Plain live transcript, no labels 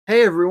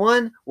Hey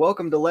everyone,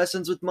 welcome to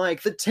Lessons with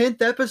Mike, the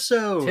 10th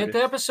episode. 10th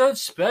episode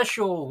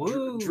special.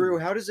 Woo. Drew,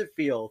 how does it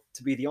feel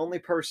to be the only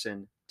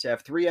person to have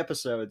 3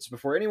 episodes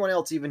before anyone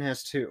else even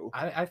has 2?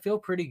 I feel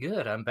pretty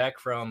good. I'm back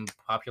from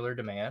popular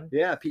demand.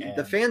 Yeah, the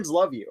And- fans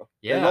love you.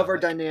 Yeah, they love our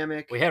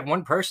dynamic. We had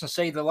one person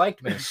say they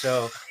liked me,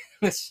 so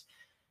this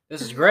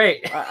is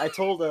great. I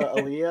told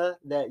Aaliyah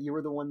that you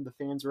were the one the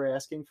fans were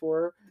asking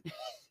for.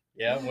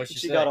 Yeah, what'd she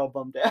She say? got all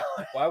bummed out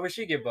Why would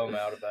she get bummed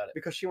out about it?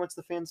 because she wants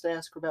the fans to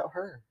ask about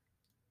her.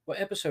 What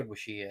episode was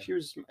she in? She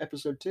was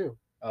episode 2.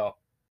 Oh.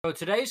 So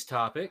today's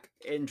topic.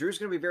 And Drew's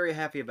going to be very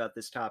happy about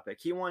this topic.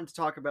 He wanted to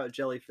talk about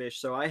jellyfish,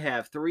 so I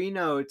have 3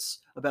 notes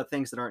about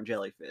things that aren't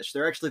jellyfish.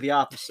 They're actually the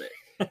opposite.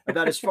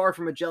 About as far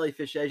from a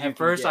jellyfish as you At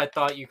first, can I get.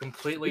 thought you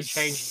completely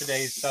changed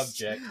today's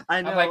subject.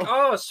 I know. I'm like,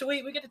 oh,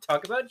 sweet, we get to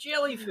talk about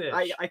jellyfish.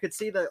 I could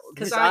see his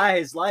 'Cause I-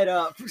 eyes light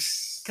up.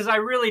 Because I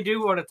really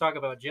do want to talk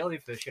about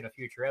jellyfish in a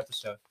future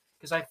episode.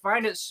 Because I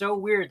find it so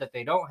weird that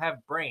they don't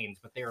have brains,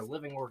 but they are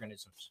living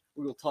organisms.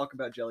 We will talk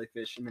about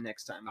jellyfish in the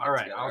next time. we All get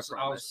right, together, I I'll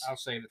promise.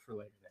 save it for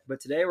later. Then. But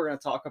today we're going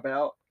to talk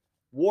about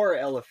war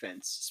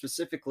elephants,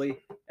 specifically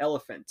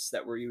elephants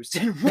that were used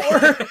in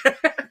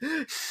war.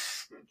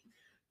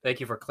 Thank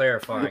you for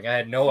clarifying. I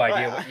had no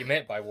idea what you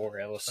meant by war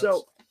elephants.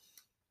 So,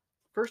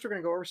 first, we're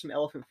going to go over some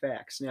elephant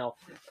facts. Now,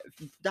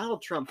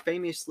 Donald Trump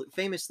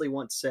famously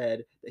once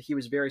said that he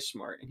was very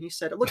smart, and he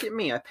said, "Look at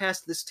me, I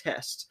passed this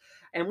test."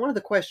 And one of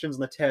the questions on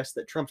the test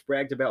that Trump's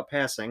bragged about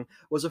passing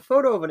was a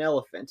photo of an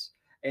elephant,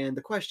 and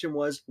the question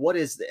was, "What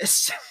is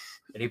this?"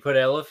 Did he put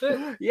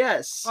elephant?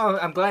 Yes, Oh,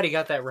 I'm glad he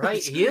got that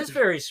right. He is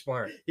very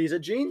smart. he's a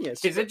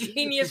genius. He's a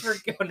genius for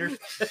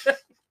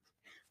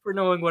for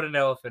knowing what an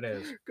elephant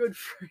is. Good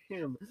for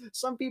him.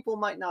 Some people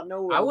might not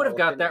know. What I an would have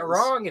got that elephant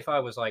is. wrong if I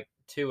was like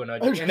 2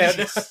 and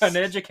yes.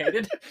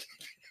 uneducated.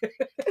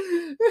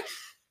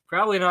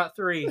 Probably not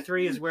 3.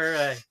 3 is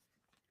where I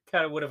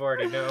kind of would have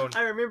already known.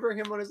 I remember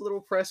him on his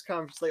little press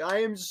conference, like, "I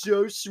am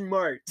so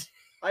smart.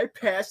 I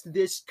passed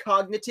this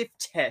cognitive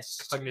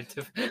test."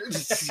 Cognitive.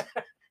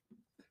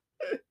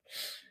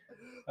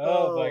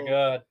 Oh my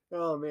god.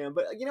 Oh man,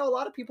 but a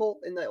lot of people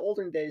in the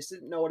olden days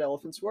didn't know what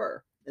elephants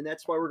were, and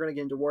that's why we're going to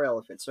get into war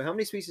elephants. So, how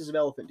many species of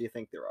elephant do you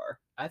think there are?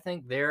 I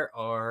think there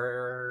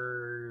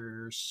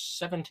are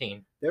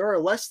 17. There are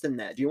less than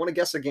that. Do you want to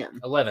guess again?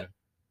 11.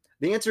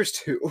 The answer is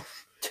 2.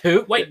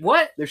 2? Wait,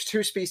 what? There's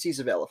 2 species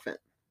of elephant.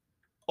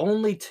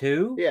 Only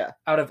 2? Yeah,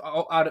 Out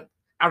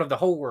of the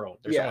whole world,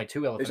 there's Yeah, only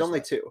 2 elephants. there's only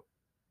left. 2.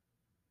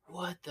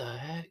 What the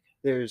heck?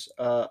 There's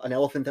an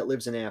elephant that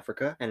lives in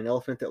Africa and an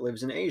elephant that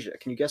lives in Asia.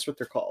 Can you guess what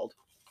they're called?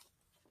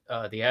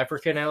 The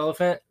African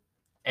elephant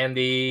and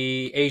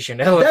the Asian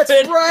elephant.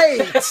 That's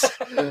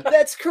right.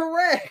 That's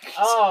correct.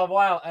 Oh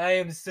wow, I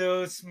am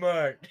so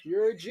smart.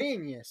 You're a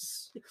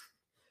genius.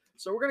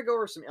 So we're gonna go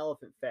over some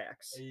elephant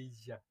facts.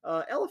 Asia.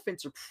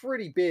 Elephants are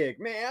pretty big,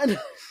 man. I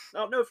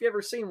don't know if you've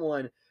ever seen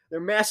one. They're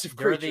massive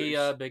They're creatures.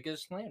 the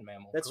biggest land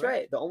mammal. That's correct?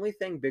 right. The only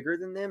thing bigger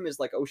than them is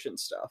like ocean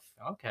stuff.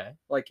 Okay.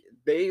 Like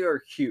they are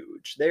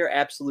huge. They are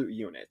absolute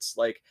units.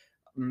 Like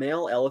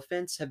male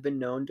elephants have been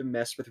known to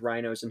mess with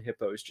rhinos and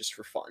hippos just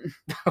for fun.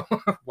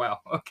 Wow.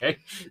 Okay.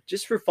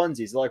 Just for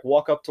funsies. They'll like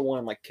walk up to one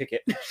and like kick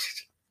it.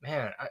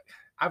 Man,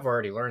 I've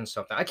already learned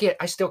something.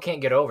 I still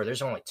can't get over.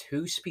 There's only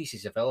 2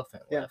 species of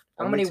elephant Yeah, left.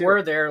 How only many 2.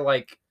 were there?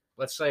 Like,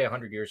 let's say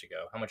 100 years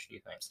ago. How much do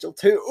you think? Still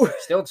 2.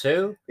 Still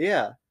 2?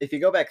 Yeah. If you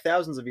go back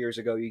thousands of years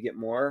ago, you get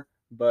more.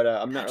 But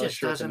I'm not That really just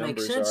sure what the doesn't make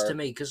numbers sense are. to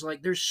me because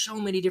like there's so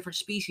many different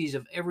species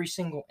of every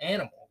single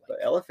animal. But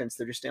Like, elephants,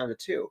 they're just down to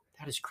 2.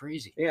 that is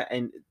crazy. Yeah,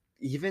 and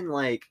even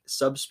like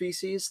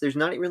subspecies, there's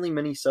not really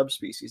many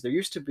subspecies. There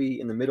used to be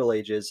in the Middle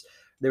Ages,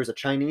 there was a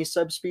Chinese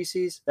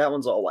subspecies. That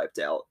one's all wiped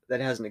out. That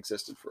hasn't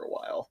existed for a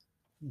while.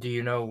 Do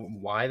you know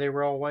why they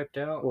were all wiped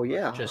out? Well, Like,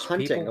 yeah, just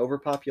hunting, people?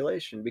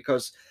 overpopulation.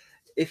 Because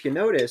if you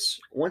notice,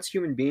 once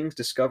human beings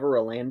discover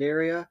a land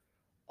area,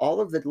 all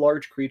of the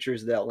large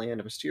creatures of that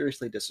land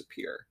mysteriously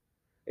disappear.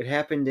 It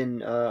happened in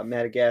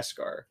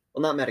Madagascar.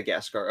 Well, not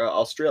Madagascar,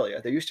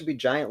 Australia. There used to be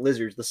giant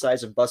lizards the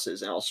size of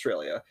buses in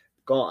Australia.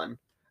 Gone.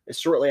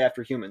 Shortly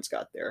after humans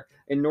got there.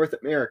 In North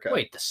America.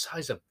 Wait, the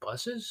size of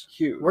buses?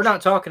 Huge. We're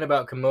not talking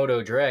about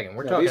Komodo dragon.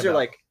 We're No, talking these are about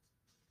like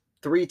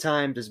 3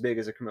 times as big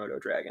as a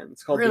Komodo dragon.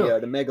 It's called Really?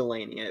 the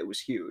Megalania. It was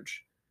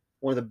huge.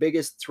 One of the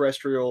biggest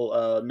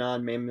terrestrial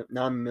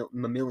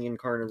non-mammalian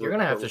carnivores. You're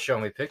gonna have to show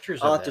me pictures.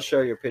 I'll of have to that show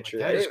one. you a picture.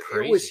 That is It was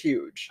crazy.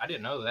 huge. I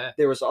didn't know that.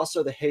 There was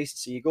also the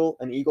Haste's eagle,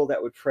 an eagle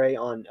that would prey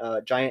on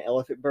giant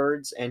elephant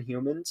birds and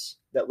humans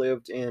that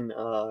lived in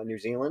New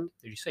Zealand.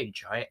 Did you say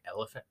giant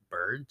elephant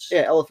birds?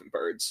 Yeah, elephant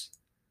birds.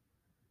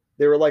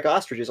 They were like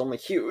ostriches, only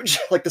huge,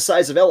 like the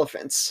size of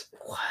elephants.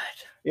 What?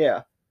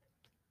 Yeah.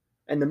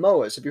 And the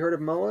moas. Have you heard of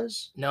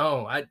moas?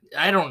 No, I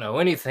don't know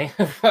anything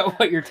about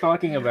what you're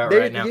talking about They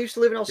right now. used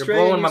to live in You're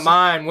Australia. blowing my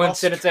mind one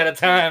sentence at a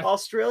time.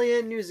 Australia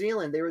and New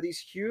Zealand. They were these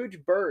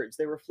huge birds.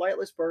 They were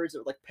flightless birds that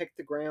would like peck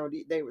the ground.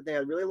 They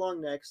had really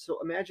long necks. So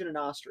imagine an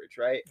ostrich,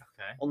 right?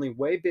 Okay. Only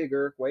way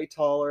bigger, way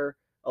taller,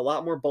 a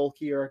lot more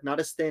bulkier, not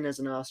as thin as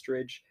an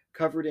ostrich,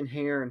 covered in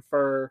hair and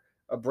fur,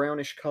 a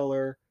brownish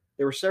color.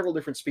 There were several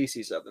different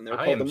species of them. They were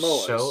I called the am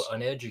moas. so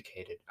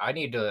uneducated. I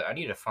need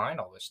to find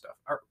all this stuff,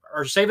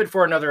 or save it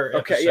for another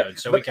Okay, episode. yeah.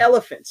 So But we can.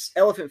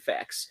 elephant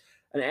facts.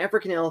 An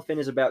African elephant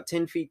is about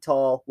 10 feet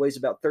tall, weighs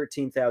about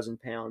 13,000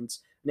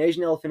 pounds. An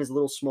Asian elephant is a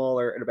little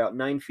smaller at about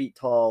 9 feet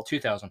tall,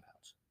 2,000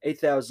 pounds.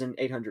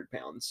 8,800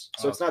 pounds.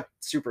 So it's Okay. not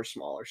super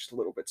small, it's just a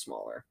little bit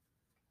smaller.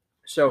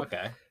 So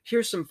Okay.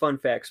 here's some fun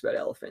facts about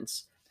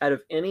elephants. Out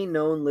of any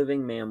known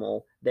living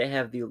mammal, they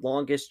have the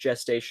longest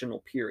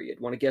gestational period.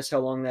 Want to guess how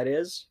long that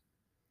is?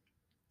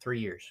 3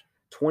 years.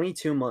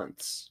 22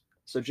 months.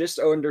 So just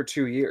under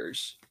 2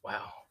 years.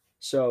 Wow.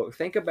 So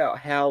think about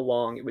how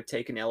long it would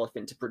take an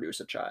elephant to produce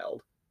a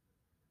child.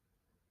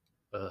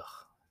 Ugh.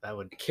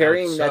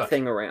 Carrying that suck.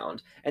 thing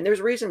around. And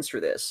there's reasons for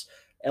this.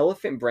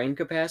 Elephant brain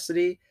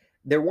capacity,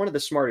 they're one of the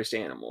smartest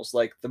animals.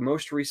 Like the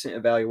most recent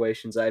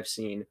evaluations I've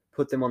seen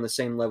put them on the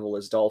same level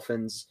as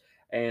dolphins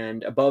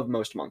and above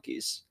most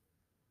monkeys.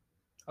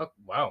 Oh,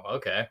 wow.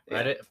 Okay.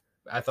 Yeah.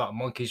 I thought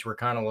monkeys were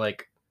kind of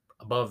like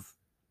above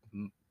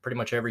pretty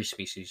much every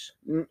species.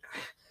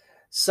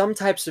 Some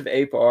types of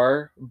ape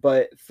are,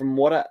 but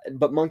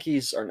but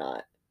monkeys are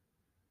not.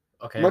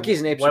 Okay. Monkeys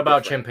and apes What are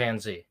about different.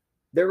 chimpanzee?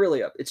 They're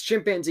really up. It's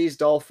chimpanzees,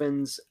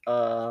 dolphins,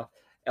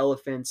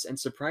 elephants, and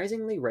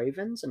surprisingly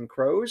ravens and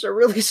crows are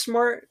really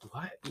smart.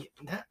 What?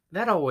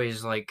 That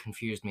always like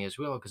confused me as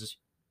well, because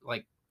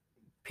like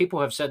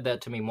people have said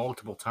that to me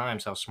multiple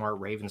times how smart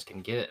ravens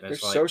can get. And They're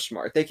it's like, so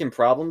smart. They can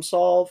problem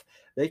solve.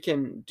 They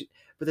can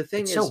but the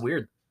thing it's is so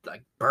weird.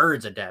 Like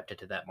birds adapted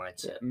to that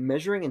mindset.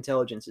 measuring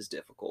intelligence is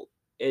difficult.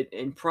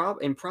 In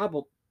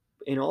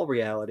all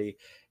reality,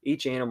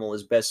 each animal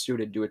is best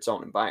suited to its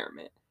own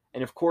environment.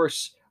 And of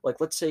course,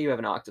 like let's say you have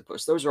an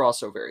octopus, those are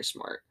also very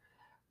smart.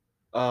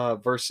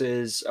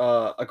 Versus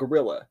a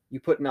gorilla. You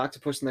put an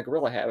octopus in the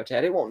gorilla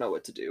habitat, it won't know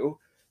what to do.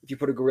 If you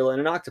put a gorilla in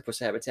an octopus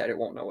habitat, it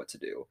won't know what to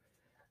do.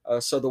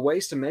 So the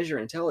ways to measure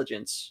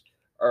intelligence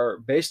are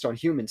based on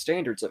human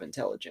standards of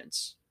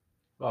intelligence.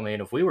 Well, I mean,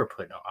 if we were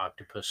put in an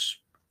octopus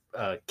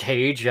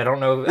cage, I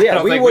don't know. Yeah, I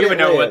don't think we would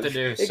know what to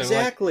do.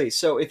 Exactly.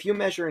 So if you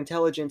measure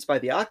intelligence by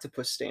the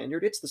octopus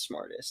standard, it's the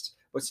smartest.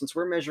 But since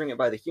we're measuring it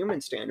by the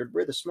human standard,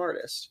 we're the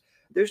smartest.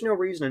 There's no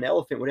reason an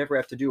elephant would ever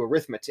have to do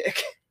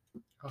arithmetic.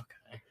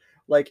 Okay.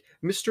 Like,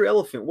 Mr.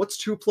 Elephant, what's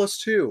 2 plus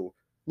 2?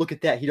 Look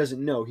at that. He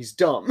doesn't know. He's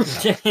dumb.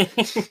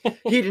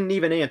 He didn't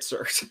even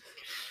answer.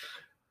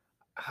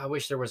 I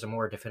wish there was a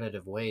more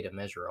definitive way to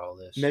measure all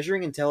this.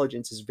 Measuring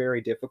intelligence is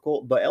very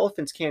difficult, but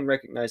elephants can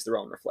recognize their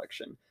own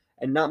reflection.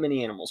 And not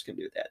many animals can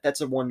do that.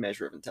 That's one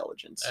measure of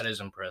intelligence. That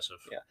is impressive.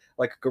 Yeah.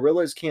 Like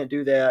gorillas can't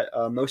do that.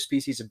 Most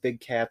species of big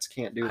cats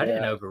can't do that. I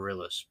didn't know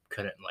gorillas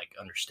couldn't like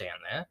understand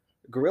that.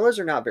 Gorillas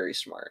are not very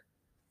smart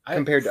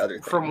compared to other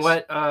things. From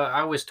what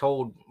I was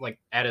told, like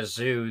at a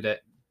zoo,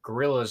 that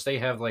gorillas, they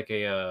have like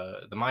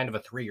the mind of a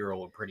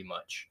 3-year-old pretty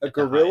much. A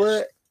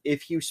gorilla,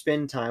 if you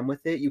spend time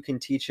with it, you can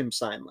teach him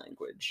sign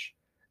language.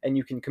 And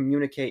you can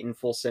communicate in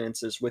full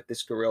sentences with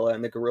this gorilla,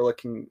 and the gorilla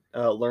can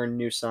learn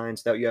new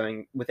signs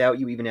without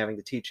you even having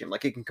to teach him.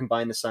 Like it can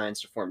combine the signs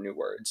to form new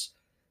words.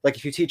 Like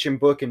if you teach him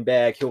book and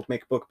bag, he'll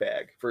make book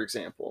bag, for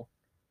example.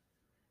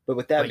 But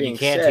with that being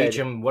said, you can't teach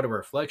him what a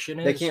reflection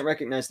is. They can't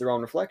recognize their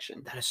own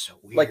reflection. That is so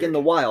weird. Like in the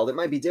wild, it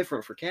might be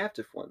different for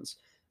captive ones.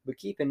 But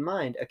keep in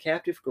mind, a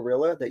captive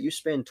gorilla that you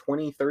spend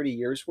 20, 30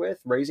 years with,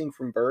 raising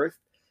from birth,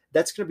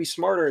 that's going to be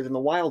smarter than the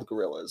wild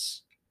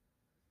gorillas.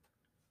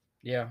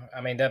 Yeah, I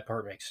mean, that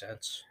part makes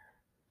sense.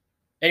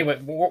 Anyway,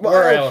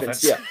 we're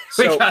elephants. Yeah.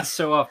 We got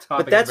so off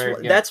topic.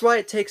 But that's why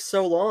it takes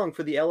so long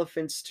for the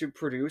elephants to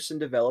produce and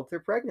develop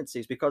their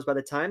pregnancies, because by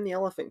the time the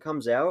elephant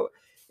comes out,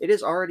 it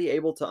is already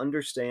able to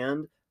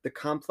understand the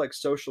complex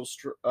social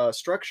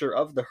structure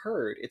of the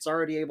herd. It's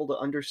already able to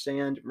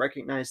understand,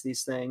 recognize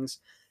these things.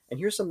 And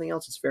here's something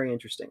else that's very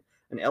interesting.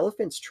 An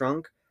elephant's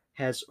trunk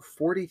has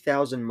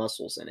 40,000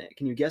 muscles in it.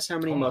 Can you guess how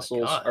many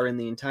muscles are in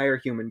the entire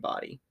human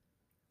body?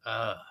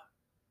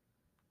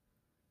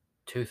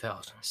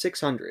 2,000.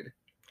 600.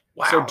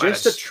 Wow, so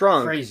just a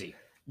trunk, crazy.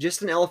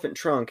 Just an elephant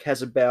trunk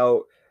has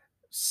about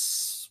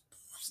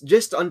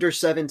just under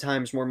 7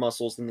 times more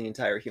muscles than the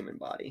entire human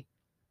body.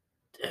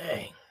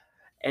 Dang.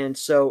 And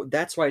so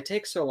that's why it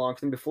takes so long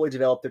for them to fully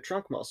develop their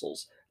trunk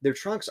muscles. Their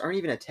trunks aren't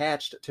even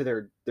attached to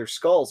their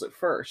skulls at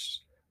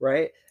first,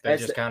 right? They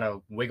just kind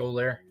of wiggle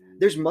there.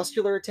 There's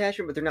muscular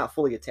attachment, but they're not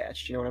fully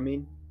attached. You know what I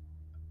mean?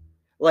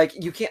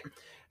 Like you can't.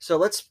 So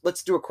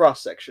let's do a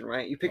cross section,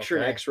 right? You picture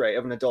an X-ray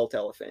of an adult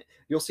elephant.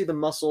 You'll see the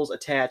muscles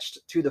attached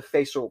to the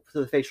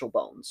facial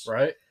bones.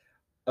 Right.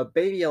 A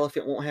baby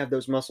elephant won't have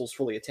those muscles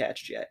fully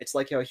attached yet. It's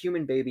like how a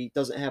human baby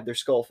doesn't have their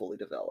skull fully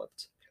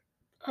developed.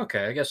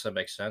 Okay, I guess that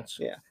makes sense.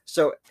 Yeah.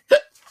 So,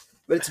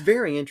 but it's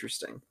very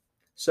interesting.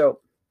 So,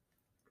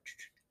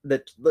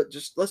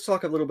 let's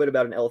talk a little bit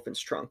about an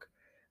elephant's trunk.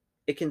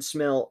 It can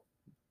smell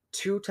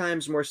 2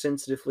 times more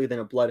sensitively than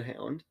a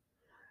bloodhound.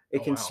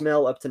 It can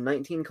smell up to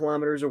 19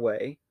 kilometers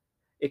away.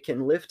 It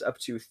can lift up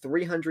to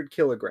 300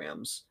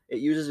 kilograms. It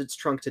uses its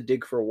trunk to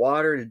dig for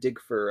water, to dig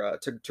for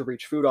to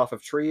reach food off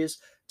of trees,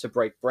 to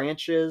break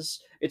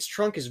branches. Its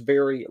trunk is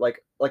very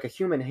like a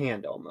human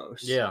hand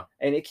almost. Yeah.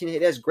 And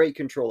it has great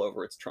control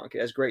over its trunk. It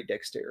has great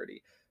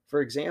dexterity. For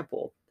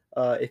example,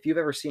 if you've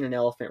ever seen an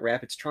elephant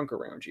wrap its trunk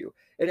around you,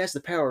 it has the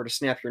power to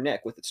snap your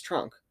neck with its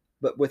trunk.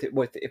 But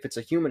if it's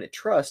a human it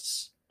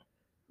trusts,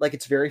 like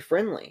it's very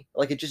friendly,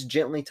 like it just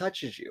gently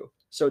touches you.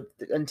 So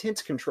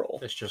intense control.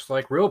 It's just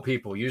like real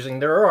people using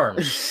their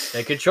arms.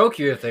 They could choke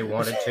you if they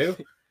wanted to,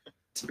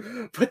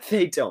 but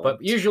they don't. but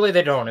usually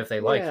they don't if they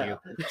like Yeah.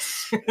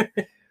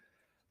 you.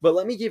 But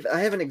I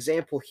have an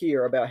example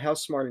here about how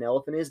smart an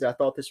elephant is that I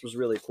thought this was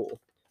really cool.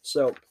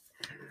 So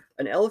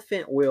an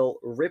elephant will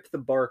rip the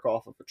bark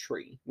off of a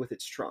tree with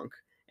its trunk,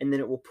 and then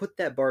it will put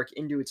that bark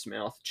into its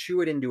mouth,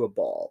 chew it into a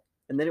ball,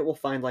 and then it will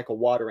find like a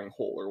watering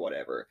hole or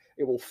whatever.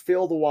 It will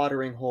fill the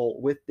watering hole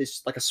with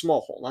this, like a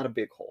small hole, not a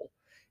big hole.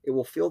 It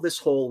will fill this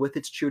hole with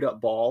its chewed up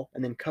ball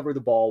and then cover the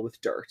ball with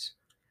dirt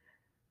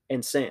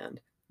and sand.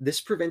 This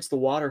prevents the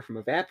water from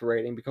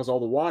evaporating because all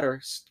the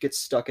water gets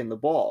stuck in the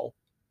ball.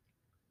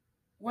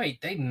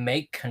 Wait, they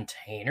make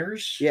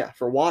containers? Yeah,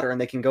 for water, and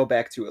they can go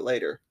back to it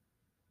later.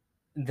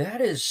 That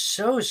is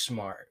so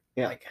smart.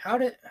 Yeah. Like, how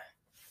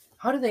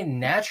do they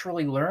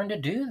naturally learn to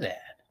do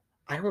that?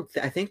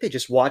 I think they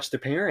just watch their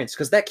parents,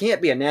 because that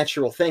can't be a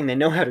natural thing they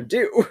know how to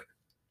do.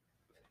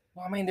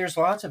 Well, I mean, there's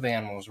lots of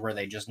animals where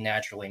they just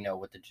naturally know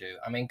what to do.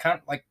 I mean, kind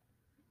of like,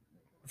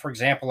 for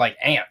example, like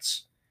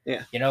ants.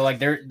 Yeah. You know, like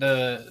they're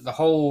the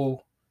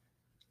whole.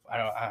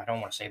 I don't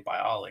want to say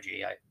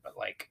biology, but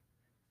like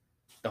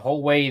the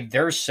whole way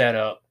they're set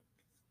up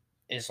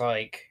is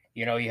like,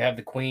 you know, you have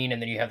the queen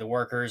and then you have the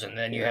workers and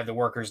then you have the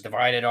workers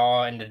divided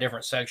all into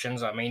different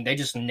sections. I mean, they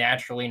just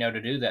naturally know to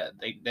do that.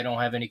 They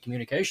don't have any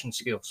communication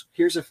skills.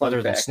 Here's a fun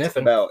Other than fact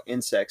sniffing. about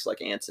insects like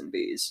ants and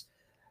bees.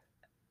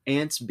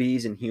 Ants,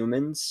 bees, and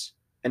humans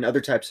and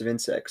other types of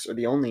insects are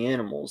the only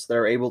animals that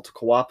are able to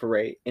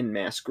cooperate in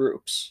mass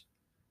groups.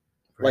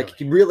 Like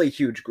really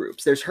huge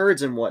groups. There's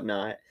herds and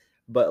whatnot,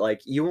 but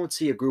like you won't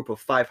see a group of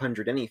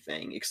 500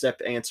 anything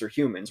except ants or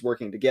humans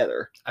working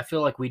together. I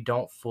feel like we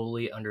don't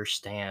fully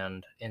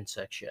understand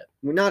insects yet.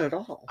 Well, not at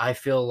all. I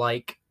feel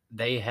like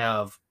they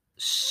have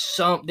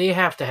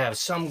to have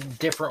some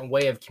different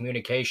way of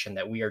communication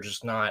that we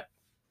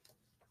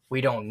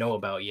don't know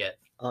about yet.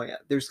 Oh yeah,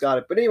 there's got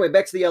it. But anyway,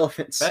 back to the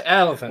elephants.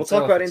 Elephants. We'll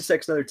talk about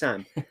insects another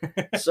time.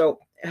 So,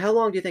 how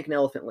long do you think an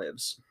elephant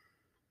lives?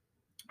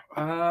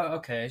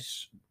 Okay.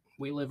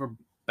 We live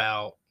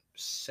about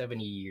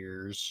 70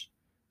 years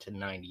to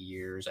 90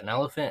 years. An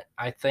elephant,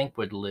 I think,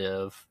 would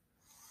live,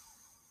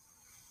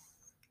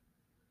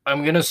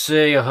 I'm going to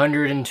say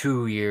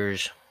 102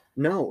 years.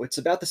 No, it's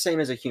about the same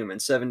as a human,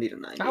 70 to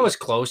 90. I was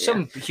close. Yeah.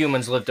 Some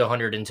humans lived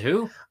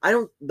 102.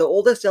 The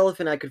oldest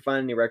elephant I could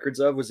find any records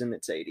of was in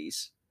its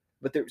 80s.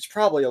 But there's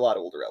probably a lot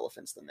older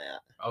elephants than that.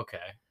 Okay.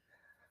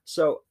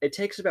 So it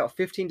takes about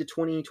 15 to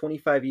 20,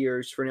 25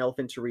 years for an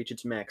elephant to reach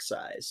its max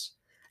size.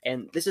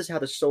 And this is how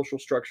the social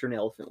structure in an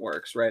elephant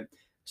works, right?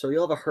 So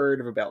you'll have a herd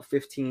of about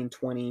 15,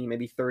 20,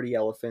 maybe 30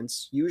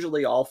 elephants,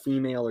 usually all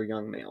female or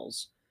young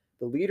males.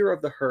 The leader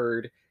of the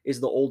herd is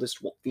the oldest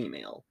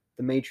female,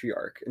 the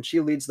matriarch, and she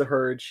leads the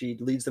herd. She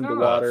leads them to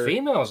water.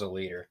 Female's a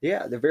leader.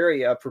 Yeah, they're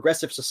very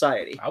progressive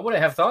society. I would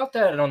have thought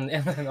that on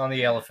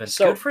the elephants.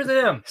 So- Good for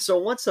them. So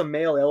once a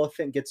male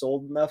elephant gets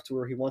old enough to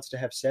where he wants to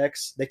have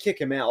sex, they kick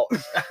him out.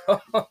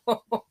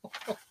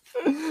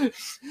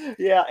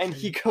 Yeah, and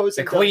he goes.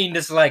 The and queen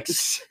does,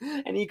 dislikes.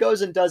 and he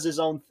goes and does his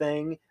own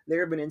thing.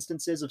 There have been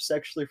instances of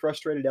sexually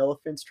frustrated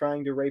elephants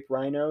trying to rape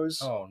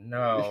rhinos. Oh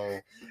no,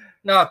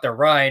 not the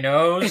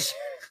rhinos.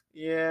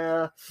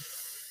 Yeah.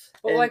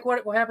 Well, And- like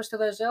what happens to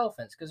those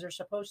elephants? Because they're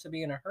supposed to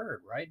be in a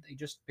herd, right? They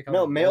just become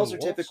No, males are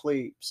lone wolves?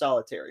 typically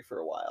solitary for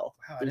a while.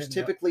 Wow, I There's didn't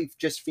know. typically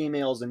just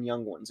females and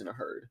young ones in a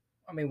herd.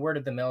 I mean, where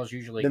did the males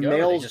usually The go?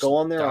 males They just go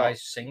on their die own.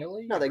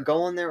 singly? No, they or-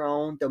 go on their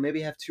own. They'll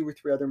maybe have 2 or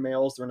 3 other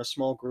males they're in a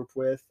small group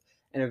with.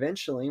 And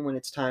eventually, when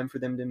it's time for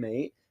them to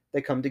mate,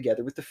 they come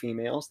together with the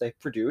females, they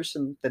produce,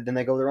 and then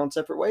they go their own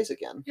separate ways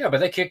again. Yeah, but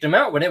they kicked him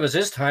out when it was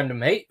his time to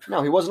mate.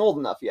 No, he wasn't old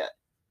enough yet.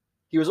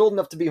 He was old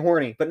enough to be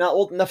horny, but not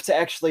old enough to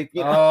actually,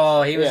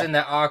 Oh, he was Yeah. in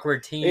that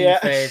awkward teen Yeah.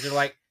 phase. They're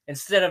like,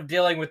 instead of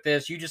dealing with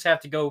this, you just have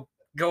to go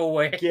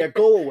away. Yeah,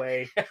 go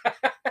away.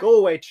 Go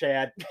away,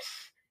 Chad.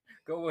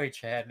 Go away,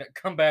 Chad.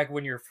 Come back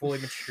when you're fully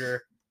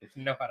mature.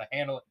 Know how to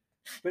handle it.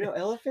 But no,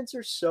 elephants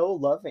are so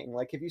loving.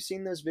 Like, have you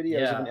seen those videos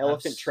Yeah, of an I've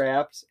elephant s-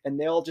 trapped, and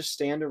they all just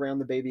stand around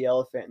the baby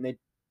elephant and they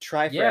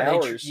try for Yeah,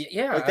 hours?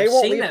 yeah. Like they I've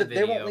won't seen leave. that They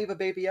won't video. leave a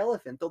baby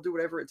elephant. They'll do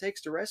whatever it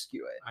takes to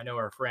rescue it. I know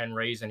our friend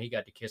Raisin, he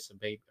got to kiss a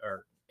baby,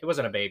 or it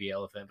wasn't a baby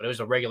elephant, but it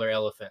was a regular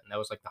elephant, and that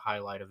was like the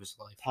highlight of his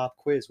life. Pop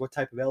quiz: what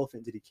type of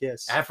elephant did he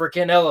kiss?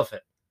 African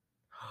elephant.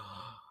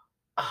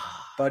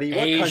 Buddy, what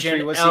country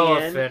Asian was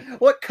elephant. he in?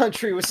 What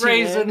country was he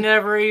Raisin in?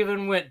 never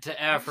even went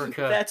to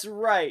Africa. That's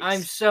right.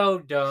 I'm so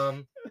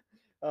dumb.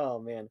 Oh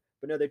man,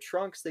 but no, their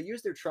trunks. They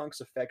use their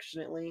trunks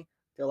affectionately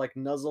They'll like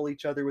nuzzle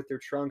each other with their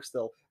trunks.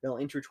 They'll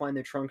intertwine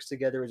their trunks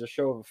together as a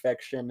show of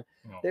affection.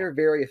 Oh, They're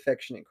very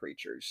affectionate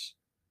creatures.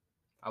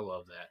 I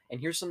love that.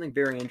 And here's something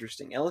very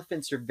interesting.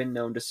 Elephants have been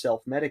known to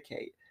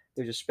self-medicate.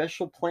 There's a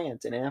special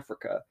plant in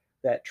Africa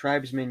that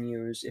tribesmen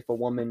use if a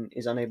woman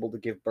is unable to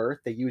give birth.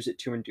 They use it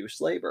to induce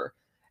labor.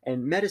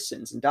 And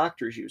medicines and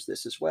doctors use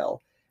this as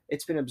well.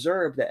 It's been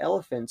observed that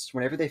elephants,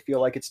 whenever they feel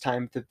like it's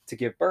time to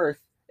give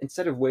birth,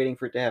 instead of waiting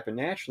for it to happen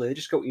naturally, they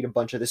just go eat a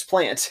bunch of this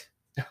plant.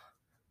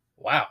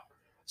 Wow.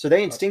 So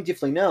they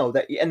instinctively know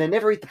that, and they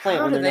never eat the plant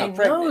How when do they're they not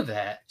pregnant. know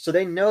that? So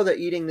they know that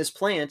eating this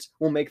plant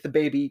will make the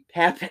baby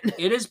happen.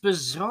 It is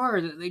bizarre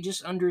that they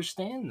just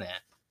understand that.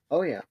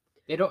 Oh yeah.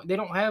 They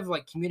don't have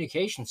like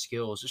communication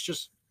skills. It's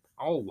just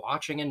all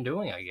watching and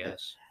doing, I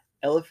guess.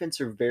 Elephants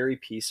are very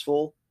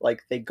peaceful.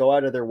 Like they go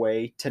out of their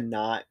way to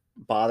not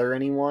bother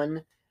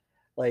anyone.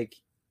 Like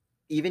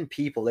even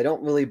people, they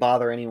don't really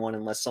bother anyone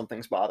unless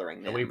something's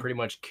bothering them. We pretty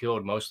much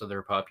killed most of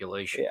their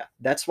population. Yeah,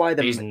 that's why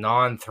these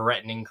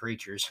non-threatening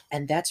creatures.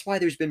 And that's why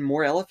there's been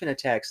more elephant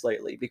attacks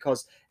lately,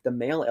 because the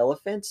male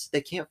elephants,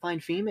 they can't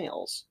find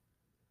females.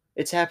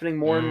 It's happening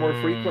more and more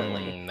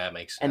frequently. That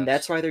makes sense. And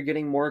that's why they're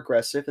getting more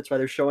aggressive. That's why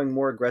they're showing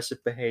more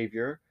aggressive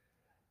behavior.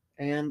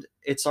 And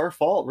it's our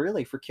fault,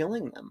 really, for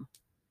killing them.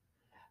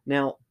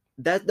 Now,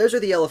 those are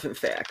the elephant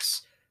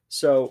facts.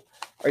 So,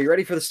 are you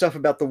ready for the stuff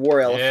about the war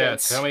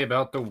elephants? Yeah, tell me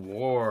about the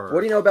war. What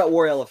do you know about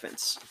war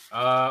elephants?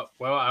 Well,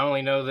 I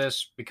only know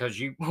this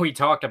because we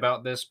talked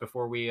about this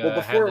before we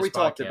before had this we podcast.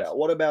 Talked about,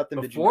 what about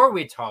them? Before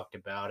we talked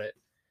about it,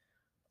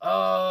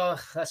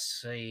 let's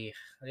see.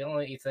 The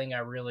only thing I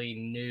really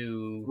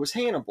knew was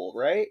Hannibal,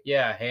 right?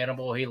 Yeah,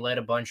 Hannibal. He led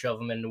a bunch of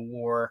them into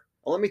war.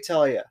 Well, let me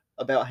tell you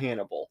about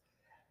Hannibal.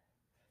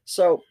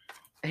 So,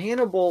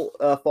 Hannibal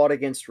fought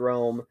against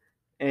Rome,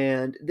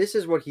 and this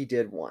is what he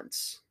did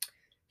once.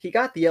 He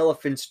got the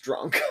elephants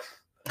drunk.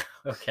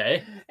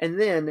 Okay.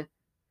 And then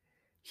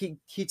he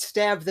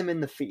stabbed them in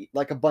the feet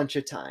like a bunch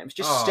of times.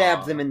 Just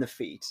stabbed them in the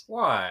feet.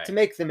 Why? To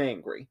make them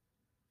angry.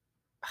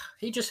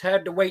 He just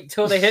had to wait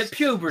till they hit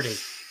puberty.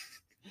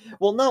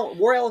 Well, no,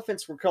 war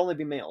elephants could only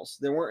be males.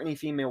 There weren't any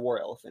female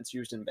war elephants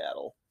used in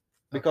battle.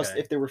 Because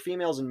if there were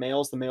females and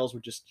males, the males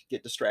would just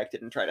get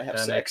distracted and try to have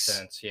sex. That makes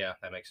sense. Yeah,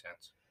 that makes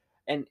sense.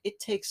 And it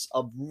takes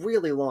a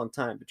really long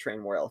time to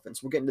train war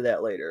elephants. We'll get into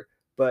that later.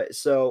 But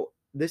so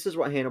this is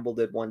what Hannibal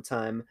did one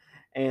time.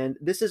 And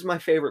this is my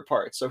favorite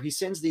part. So he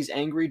sends these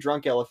angry,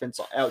 drunk elephants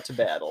out to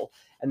battle.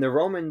 And the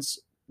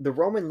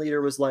Roman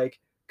leader was like,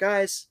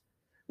 guys,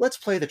 let's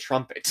play the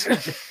trumpet.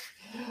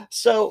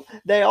 So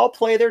they all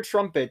play their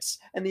trumpets,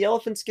 and the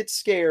elephants get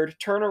scared,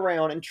 turn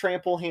around, and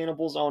trample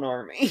Hannibal's own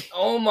army.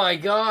 Oh my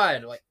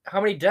god! Like,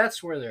 how many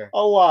deaths were there?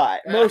 A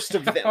lot, most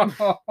of them.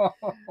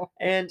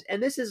 And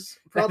this is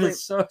probably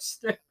so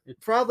stupid.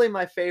 Probably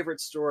my favorite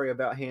story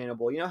about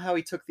Hannibal. You know how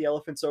he took the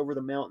elephants over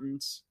the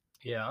mountains?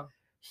 Yeah.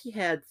 He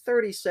had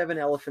 37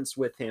 elephants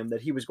with him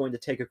that he was going to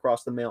take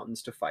across the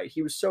mountains to fight.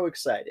 He was so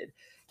excited.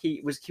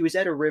 He was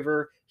at a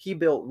river. He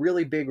built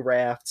really big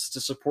rafts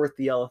to support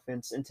the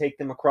elephants and take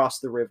them across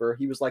the river.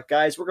 He was like,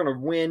 guys, we're going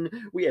to win.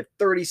 We have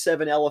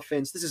 37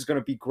 elephants. This is going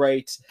to be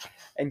great.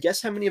 And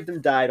guess how many of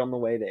them died on the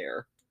way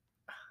there?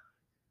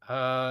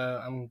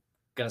 I'm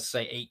going to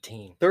say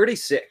 18.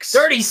 36.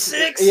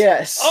 36?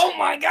 Yes. Oh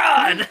my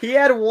god! He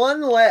had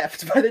one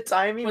left by the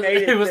time he made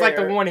it. It was there. like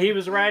the one he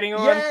was riding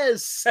on?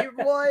 Yes, it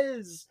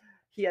was.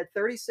 He had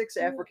 36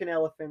 African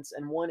elephants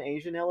and one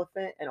Asian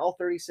elephant, and all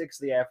 36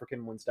 of the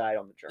African ones died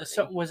on the journey.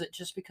 So was it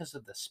just because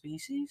of the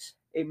species?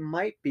 It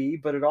might be,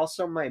 but it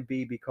also might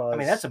be because... I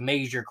mean, that's a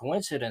major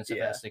coincidence if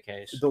that's the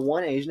case. The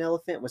one Asian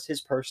elephant was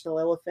his personal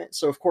elephant,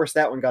 so of course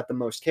that one got the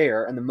most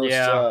care and the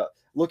most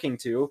looking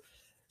to.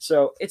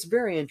 So it's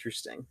very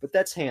interesting, but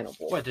that's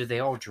Hannibal. What, did they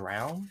all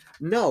drown?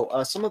 No,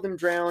 some of them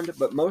drowned,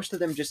 but most of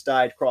them just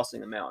died crossing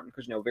the mountain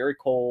because, very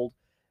cold.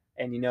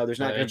 And there's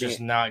not going to be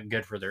just not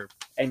good for their.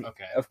 And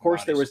of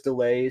course, there was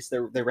delays.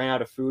 They ran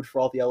out of food for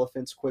all the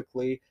elephants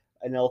quickly.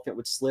 An elephant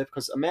would slip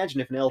because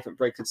imagine if an elephant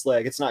breaks its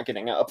leg, it's not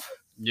getting up.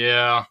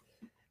 Yeah,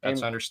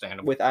 that's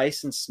understandable. With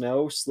ice and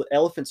snow,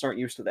 elephants aren't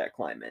used to that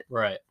climate.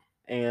 Right.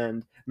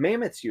 And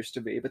mammoths used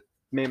to be, but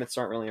mammoths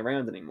aren't really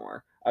around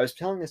anymore. I was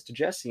telling this to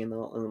Jesse in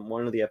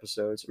one of the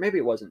episodes, or maybe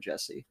it wasn't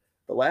Jesse.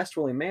 The last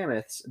woolly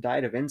mammoths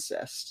died of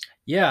incest.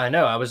 Yeah, I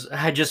know.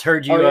 I just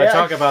heard you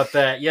talk about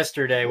that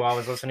yesterday while I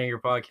was listening to your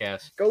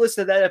podcast. Go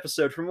listen to that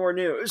episode for more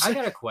news. I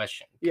got a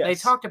question. Yes. They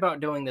talked about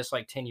doing this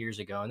like 10 years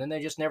ago, and then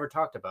they just never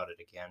talked about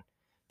it again.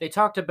 They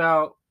talked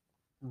about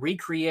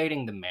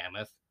recreating the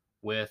mammoth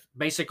with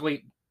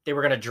basically they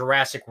were going to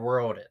Jurassic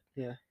World it.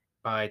 Yeah.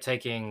 By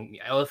taking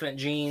elephant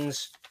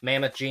genes,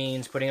 mammoth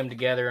genes, putting them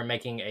together and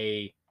making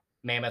a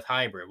mammoth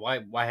hybrid.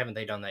 Why haven't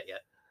they done that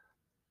yet?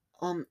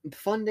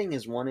 Funding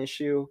is one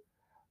issue.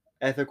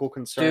 Ethical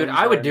concerns. Dude,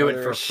 I would do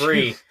it for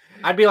free.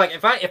 I'd be like,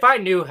 if I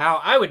knew how,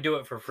 I would do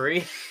it for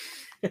free.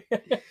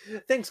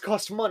 Things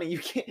cost money. You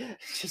can't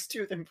just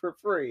do them for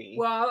free.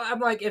 Well, I'm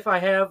like, if I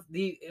have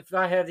the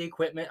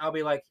equipment, I'll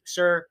be like,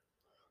 sir,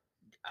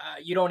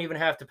 you don't even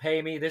have to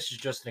pay me. This is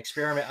just an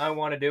experiment I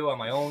want to do on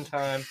my own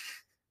time.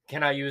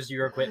 Can I use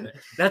your equipment?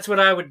 That's what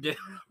I would do.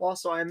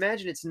 Also, I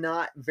imagine it's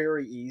not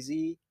very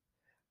easy,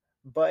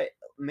 but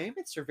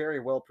mammoths are very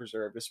well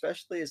preserved,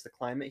 especially as the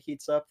climate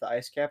heats up, the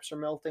ice caps are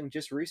melting.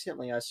 Just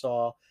recently, I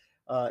saw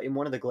in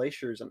one of the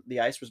glaciers, the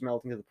ice was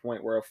melting to the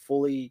point where a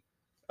fully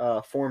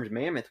formed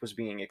mammoth was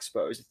being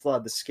exposed. It still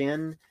had the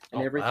skin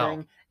and Oh, everything.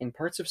 wow. In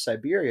parts of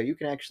Siberia, you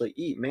can actually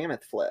eat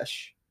mammoth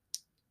flesh.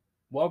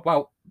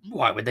 Well,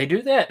 why would they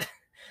do that?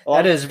 Well,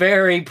 That is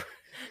very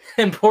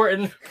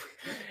important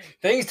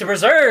things to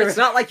preserve. it's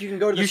not like you can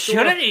go to the You store.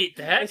 shouldn't eat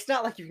that. It's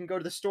not like you can go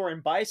to the store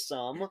and buy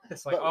some.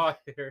 It's like, but-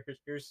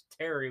 here's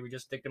Terry. We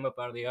just picked him up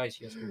out of the ice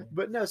yesterday.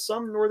 But no,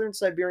 some northern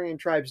Siberian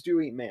tribes do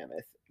eat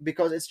mammoth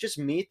because it's just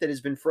meat that has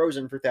been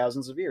frozen for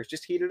thousands of years.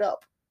 Just heat it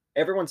up.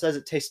 Everyone says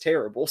it tastes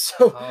terrible, so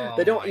Oh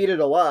they don't my- eat it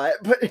a lot.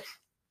 But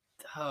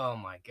Oh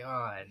my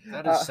god,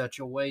 that is such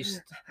a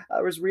waste.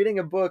 I was reading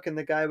a book, and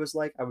the guy was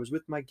like, I was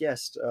with my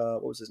guest.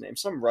 What was his name?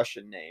 Some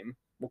Russian name.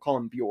 We'll call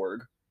him Bjorg.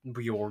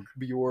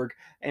 Bjorg.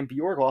 And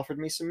Bjorg offered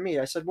me some meat.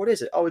 I said, "What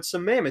is it?" "Oh, it's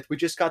some mammoth. We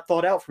just got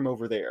thawed out from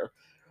over there."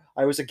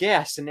 I was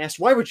aghast and asked,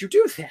 "Why would you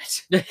do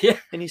that?" Yeah,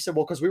 And he said,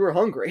 "Well, because we were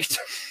hungry."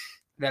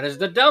 that is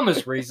the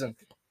dumbest reason.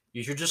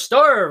 You should just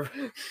starve.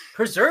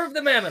 Preserve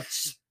the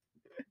mammoths.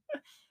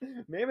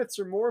 Mammoths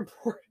are more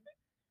important.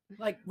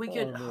 Like we Oh,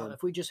 could, man.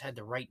 if we just had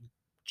the right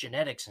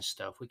genetics and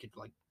stuff, we could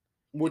like.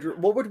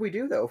 What would we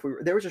do though if we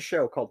were, there was a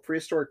show called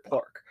Prehistoric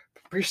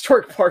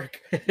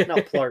Park,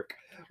 not Clark,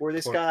 where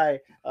this Pork. guy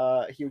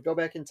he would go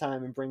back in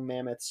time and bring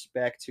mammoths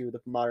back to the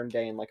modern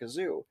day in like a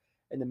zoo,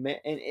 and and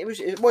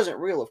it wasn't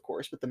real, of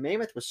course, but the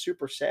mammoth was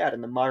super sad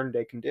in the modern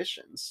day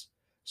conditions.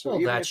 So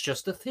Well, even that's if-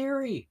 just a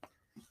theory.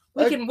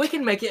 Uh, We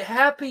can make it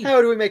happy.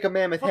 how do we make a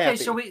mammoth Okay, happy?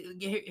 so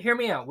hear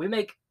me out. We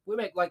make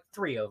like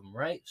 3 of them,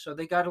 right? So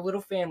they got a little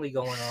family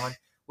going on.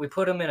 We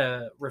put them in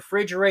a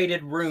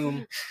refrigerated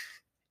room,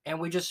 and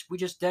we just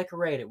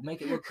decorate it.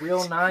 Make it look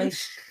real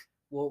nice.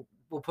 We'll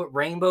put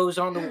rainbows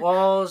on the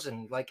walls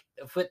and like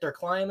fit their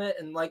climate,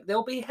 and like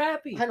they'll be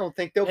happy. I don't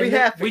think they'll And be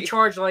then happy. We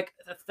charge like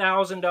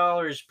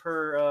 $1,000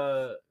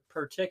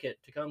 per ticket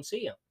to come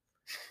see them,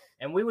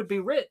 and we would be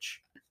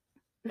rich.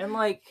 And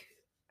like,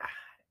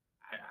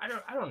 I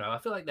don't know. I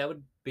feel like that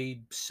would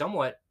be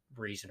somewhat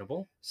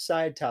reasonable.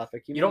 Side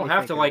topic. You made don't me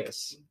have think to of like.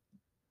 this.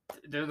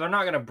 They're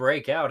not gonna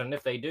break out, and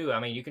if they do, I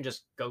mean, you can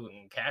just go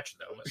and catch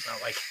them. It's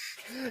not like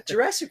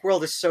Jurassic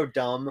World is so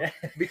dumb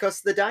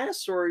because the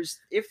dinosaurs,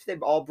 if they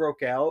all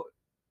broke out,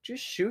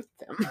 just shoot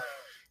them.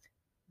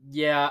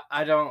 yeah,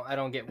 I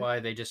don't get why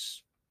they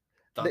just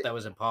thought They- that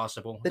was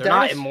impossible. the They're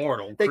not dinos-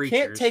 immortal They creatures.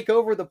 can't take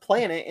over the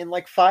planet in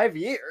like 5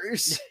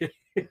 years.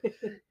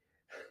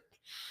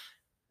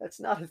 That's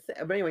not a thing.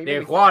 But anyway, you The made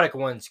me- aquatic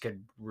ones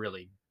could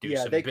really do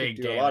Yeah, some they could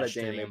big do a lot of damage to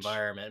the damage.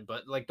 environment,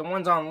 but like the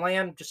ones on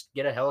land, just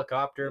get a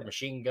helicopter, Yeah.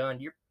 machine gun.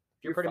 You're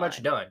You're pretty much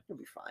fine. done. You'll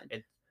be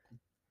fine.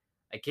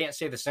 I can't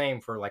say the same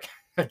for like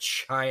a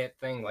giant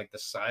thing like the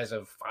size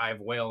of 5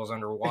 whales It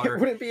underwater.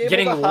 wouldn't be able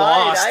Getting to hide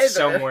lost either.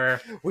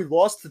 somewhere. We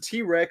lost the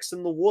T-Rex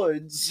in the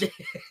woods.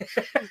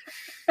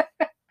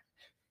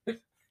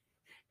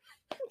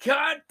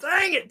 God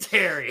dang it,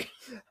 Terry!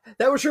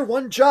 That was your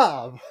one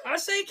job. I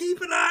say keep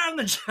an eye on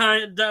the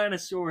giant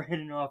dinosaur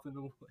heading off in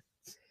the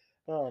woods.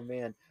 Oh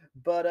man.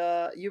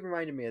 But you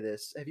reminded me of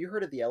this. Have you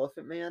heard of the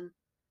Elephant Man?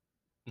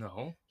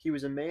 No. He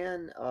was a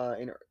man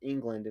in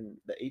England in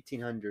the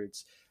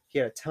 1800s. He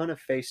had a ton of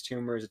face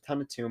tumors, a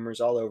ton of tumors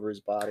all over his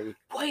body.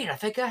 Wait, I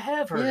think I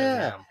have heard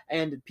Yeah. of him.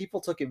 And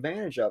people took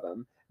advantage of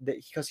him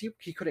because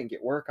he couldn't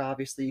get work,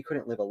 obviously. He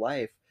couldn't live a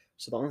life.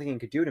 So the only thing he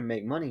could do to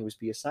make money was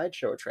be a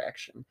sideshow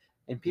attraction.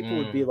 And people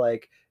would be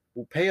like,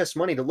 well, pay us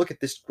money to look at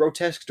this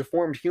grotesque,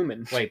 deformed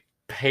human. Wait,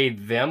 pay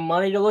them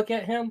money to look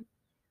at him?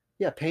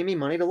 Yeah, pay me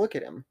money to look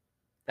at him.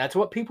 That's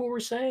what people were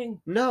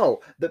saying. No,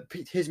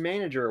 his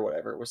manager or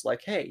whatever was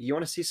like, hey, you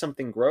want to see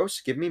something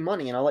gross? Give me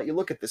money and I'll let you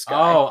look at this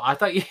guy. Oh, I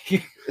thought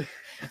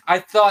I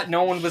thought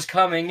no one was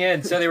coming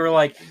in, so they were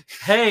like,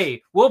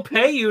 "Hey, we'll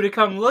pay you to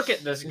come look at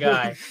this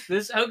guy,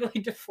 this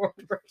ugly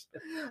deformed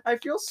person." I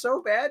feel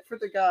so bad for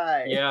the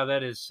guy. Yeah,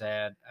 that is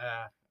sad.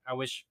 I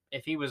wish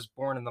if he was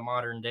born in the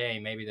modern day,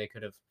 maybe they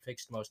could have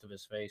fixed most of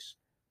his face.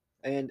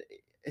 And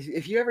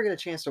if you ever get a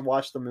chance to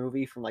watch the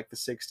movie from like the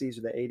 60s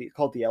or the 80s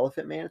called The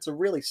Elephant Man, it's a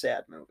really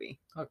sad movie.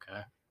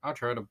 Okay, I'll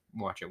try to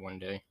watch it one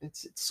day.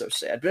 It's so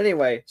sad. But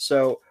anyway,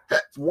 so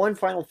one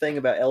final thing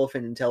about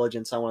elephant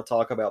intelligence I want to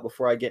talk about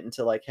before I get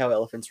into like how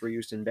elephants were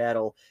used in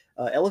battle.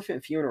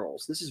 Elephant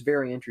funerals. This is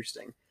very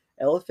interesting.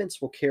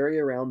 Elephants will carry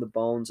around the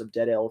bones of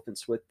dead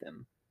elephants with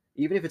them.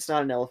 Even if it's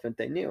not an elephant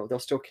they knew, they'll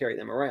still carry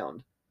them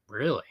around.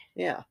 Really?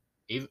 Yeah.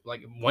 Even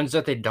like ones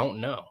that they don't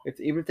know.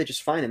 Even if they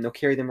just find them, they'll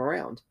carry them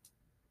around.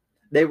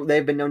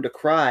 They've been known to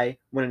cry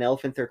when an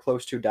elephant they're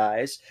close to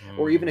dies,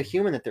 or even a Hmm.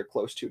 human that they're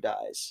close to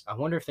dies. I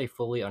wonder if they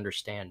fully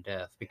understand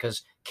death,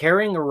 because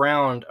carrying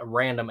around a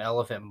random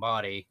elephant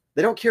body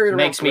They don't carry it around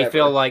makes me forever.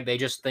 feel like they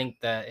just think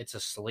that it's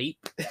asleep,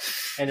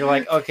 and you're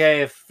like,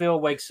 okay, if Phil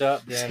wakes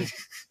up, then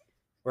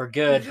we're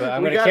good. But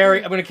I'm We gonna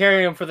got-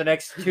 carry him for the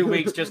next 2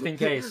 weeks just in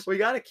case. We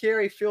gotta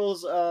carry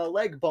Phil's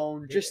leg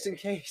bone just in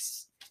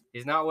case.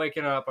 He's not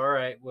waking up. All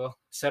right, well,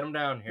 set him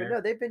down But here.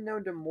 no, they've been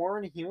known to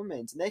mourn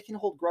humans, and they can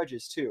hold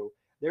grudges too.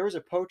 There was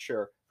a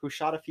poacher who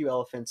shot a few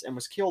elephants and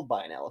was killed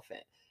by an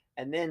elephant,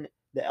 and then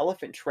the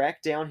elephant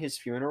tracked down his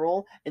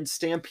funeral and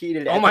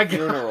stampeded Oh at my the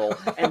funeral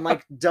God. and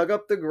like dug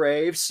up the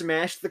grave,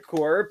 smashed the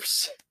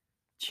corpse.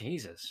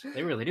 Jesus,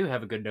 they really do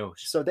have a good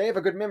nose. So they have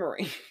a good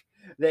memory.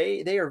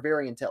 They are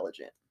very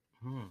intelligent.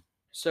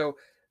 So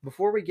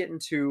before we get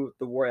into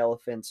the war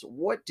elephants,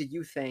 what do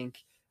you think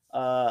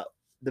the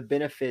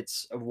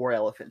benefits of war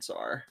elephants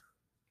are?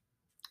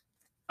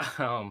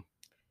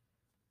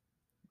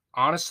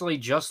 Honestly,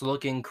 just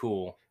looking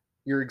cool.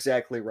 You're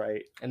exactly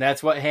right. And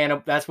that's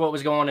what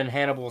was going in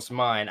Hannibal's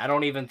mind. I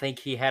don't even think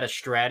he had a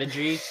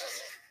strategy.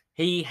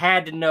 He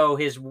had to know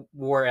his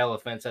war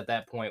elephants at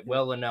that point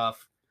well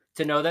enough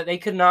to know that they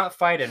could not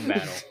fight in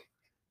battle.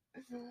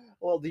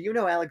 Well, do you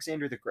know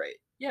Alexander the Great?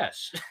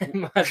 Yes,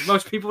 as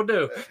most people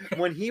do.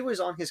 When he was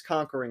on his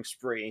conquering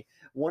spree,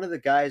 one of the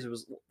guys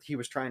he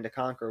was trying to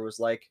conquer was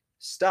like,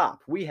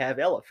 "Stop! We have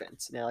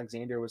elephants." And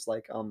Alexander was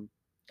like,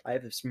 I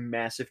have this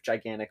massive,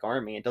 gigantic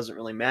army. It doesn't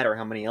really matter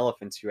how many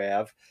elephants you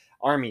have.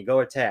 Army, go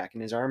attack!"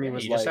 And his army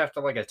was you like, just have to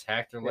like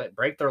attack their leg,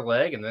 break their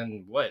leg, and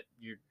then what?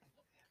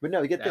 But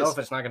no, get The this.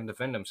 elephant's not going to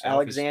defend himself.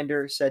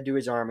 Alexander said to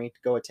his army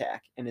to go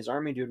attack, and his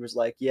army dude was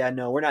like, "Yeah,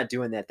 no, we're not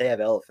doing that. They have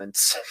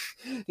elephants."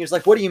 He was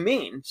like, "What do you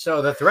mean?"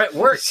 So the threat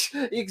worked.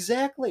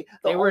 Exactly.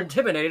 They were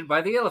intimidated by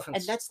the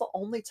elephants. And that's the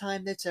only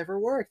time that's ever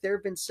worked. There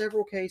have been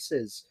several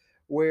cases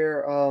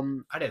where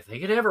I didn't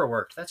think it ever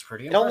worked. That's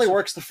pretty it impressive. only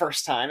works the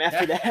first time.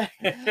 After that,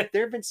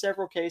 there have been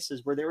several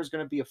cases where there was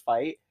going to be a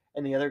fight,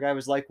 and the other guy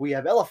was like, "We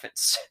have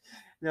elephants."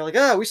 And they're like,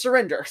 "Ah, we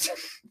surrender."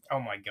 Oh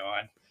my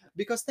God.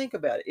 Because think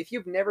about it. If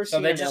you've never So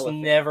seen they an just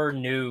elephant, never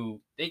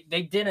knew.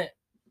 They didn't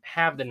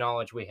have the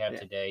knowledge we have Yeah.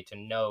 today to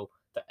know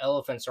the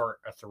elephants are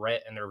a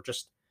threat and they're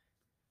just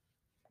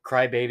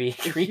crybaby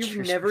if creatures.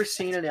 you've never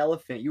seen an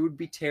elephant, you would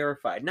be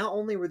terrified. Not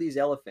only were these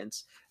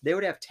elephants, they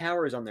would have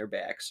towers on their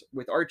backs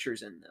with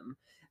archers in them.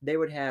 They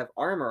would have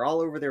armor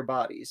all over their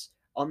bodies.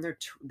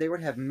 They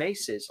would have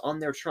maces on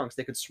their trunks.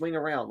 They could swing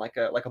around like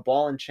a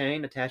ball and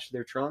chain attached to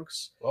their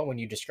trunks. Well, when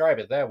you describe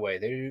it that way,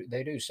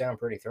 they do sound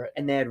pretty threatening.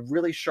 And they had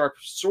really sharp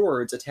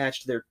swords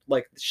attached to their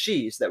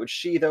sheaths that would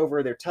sheath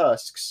over their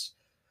tusks.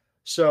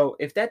 So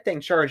if that thing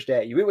charged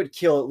at you, it would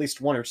kill at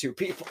least one or two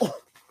people.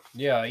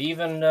 Yeah,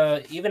 even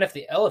if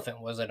the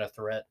elephant wasn't a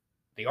threat,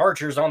 the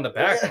archers on the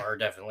back are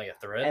definitely a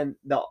threat. And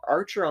the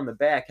archer on the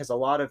back has a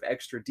lot of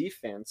extra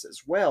defense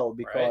as well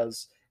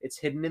because it's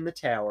hidden in the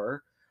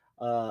tower.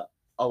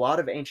 A lot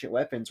of ancient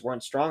weapons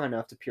weren't strong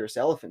enough to pierce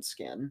elephant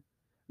skin,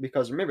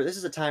 because remember, this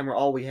is a time where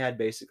all they had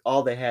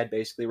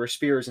basically were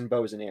spears and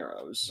bows and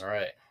arrows. All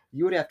right.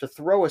 You would have to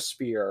throw a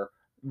spear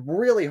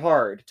really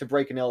hard to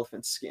break an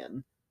elephant's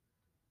skin.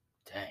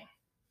 Dang.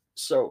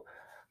 So,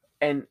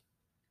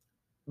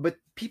 but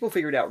people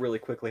figured out really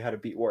quickly how to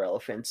beat war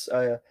elephants.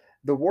 The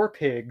war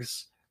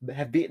pigs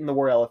have beaten the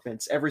war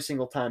elephants every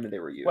single time that they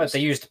were used. What, they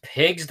used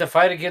pigs to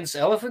fight against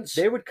elephants?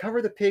 They would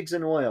cover the pigs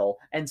in oil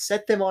and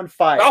set them on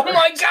fire. Oh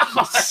my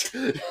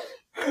God!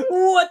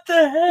 What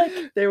the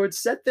heck? They would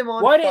set them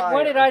on fire.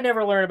 Why did I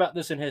never learn about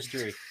this in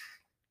history?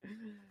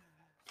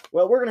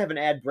 Well, we're gonna have an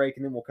ad break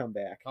and then we'll come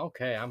back.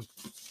 Okay,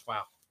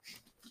 wow.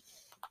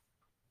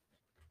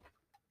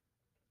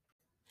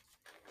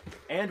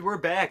 And we're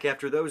back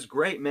after those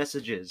great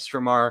messages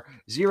from our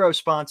Zero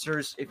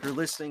sponsors. If you're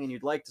listening and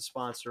you'd like to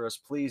sponsor us,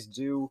 please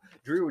do.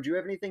 Drew, would you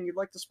have anything you'd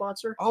like to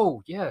sponsor?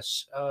 Oh,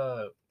 yes.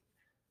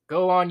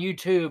 Go on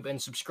YouTube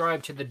and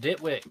subscribe to the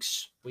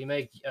Ditwicks. We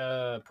make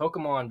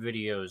Pokemon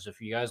videos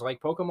if you guys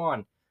like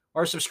Pokemon.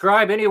 Or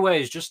subscribe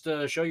anyways, just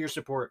to show your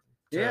support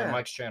to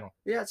Mike's channel.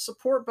 Yeah,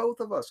 support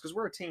both of us, because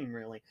we're a team,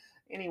 really.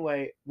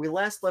 Anyway, we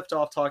last left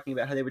off talking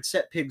about how they would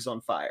set pigs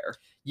on fire.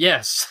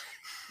 Yes.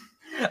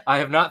 I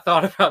have not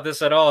thought about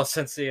this at all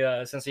since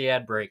the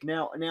ad break.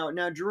 Now,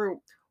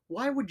 Drew,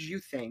 why would you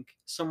think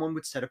someone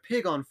would set a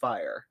pig on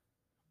fire?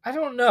 I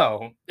don't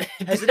know.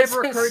 Has it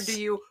ever occurred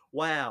to you,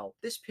 wow,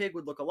 this pig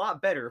would look a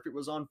lot better if it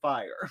was on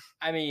fire?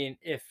 I mean,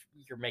 if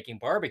you're making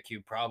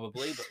barbecue,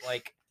 probably, but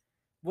like,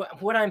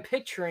 what I'm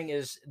picturing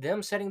is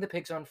them setting the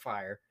pigs on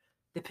fire.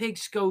 The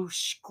pigs go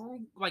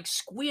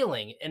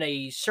squealing in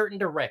a certain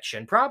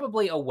direction,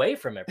 probably away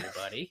from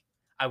everybody,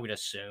 I would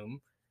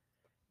assume.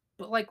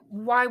 But like,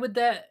 why would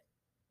that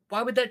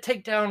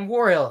take down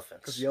war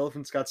elephants? Because the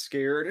elephants got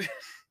scared.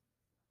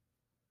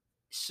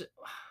 So,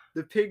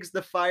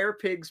 the fire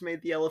pigs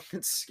made the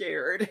elephants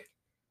scared.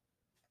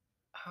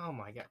 Oh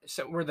my God!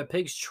 So were the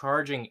pigs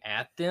charging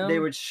at them? They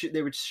would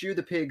shoo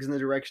the pigs in the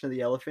direction of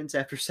the elephants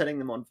after setting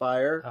them on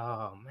fire.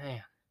 Oh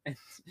man! And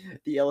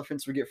the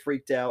elephants would get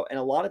freaked out, and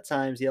a lot of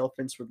times the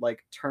elephants would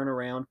like turn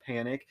around,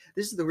 panic.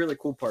 This is the really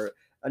cool part.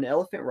 An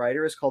elephant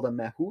rider is called a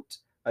mahout.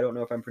 I don't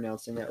know if I'm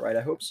pronouncing that right.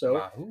 I hope so.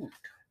 Mahout.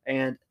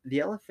 And the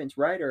elephant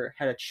rider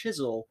had a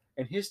chisel,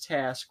 and his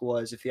task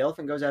was, if the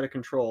elephant goes out of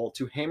control,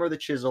 to hammer the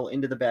chisel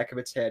into the back of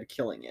its head,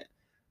 killing it.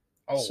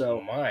 Oh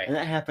my! And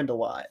that happened a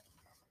lot.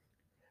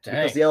 Dang.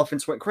 Because the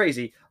elephants went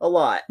crazy a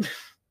lot.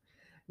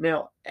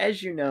 Now,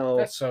 as you know,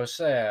 that's so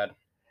sad.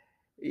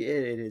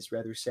 It is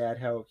rather sad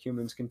how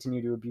humans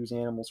continue to abuse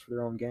animals for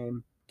their own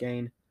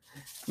gain.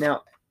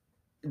 Now,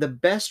 the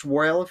best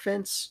war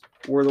elephants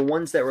were the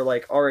ones that were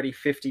like already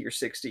 50 or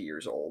 60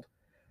 years old.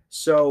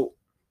 So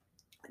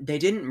they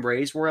didn't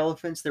raise war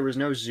elephants. There was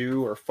no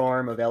zoo or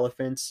farm of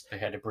elephants. They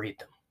had to breed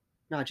them.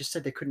 No, I just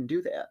said they couldn't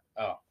do that.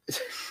 Oh.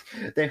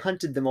 They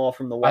hunted them all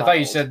from the wild. I thought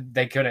you said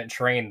they couldn't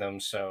train them,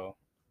 so.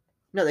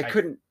 No, they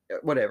couldn't.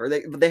 Whatever.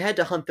 They had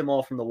to hunt them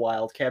all from the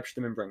wild, capture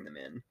them, and bring them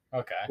in.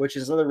 Okay. Which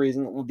is another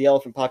reason the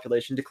elephant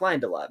population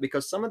declined a lot,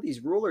 because some of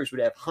these rulers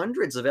would have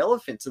hundreds of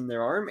elephants in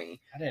their army.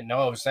 I didn't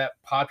know it was that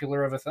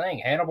popular of a thing.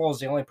 Hannibal is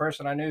the only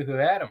person I knew who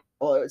had them.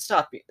 Well, it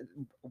stopped.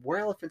 War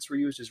elephants were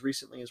used as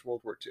recently as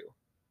World War II.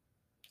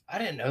 I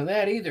didn't know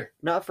that either.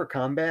 Not for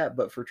combat,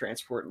 but for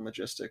transport and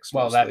logistics.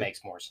 Well, mostly. that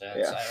makes more sense.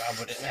 Yeah. I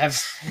wouldn't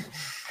have.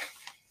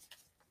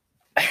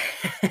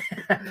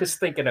 I'm just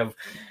thinking of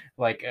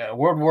like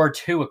World War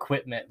II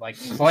equipment, like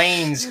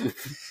planes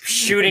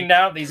shooting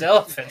down these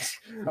elephants.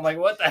 I'm like,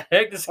 what the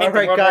heck? This ain't All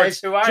right, World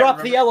guys, War II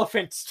drop the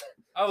elephants.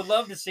 I would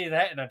love to see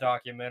that in a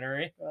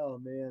documentary. Oh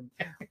man!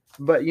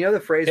 But you know the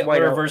phrase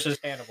Hitler "white versus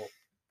Hannibal."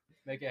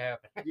 Make it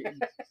happen.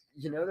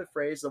 you know the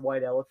phrase "the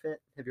white elephant."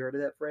 Have you heard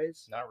of that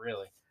phrase? Not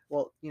really.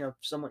 Well,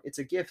 it's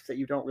a gift that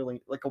you don't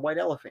really like, a white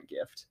elephant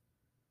gift.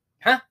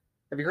 Huh?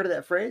 Have you heard of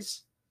that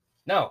phrase?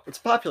 No. It's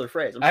a popular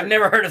phrase. I've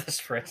never heard of this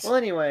phrase. Well,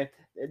 anyway,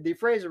 the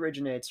phrase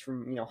originates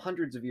from,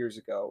 hundreds of years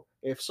ago.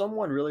 If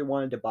someone really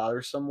wanted to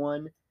bother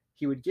someone,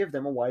 he would give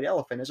them a white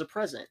elephant as a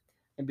present.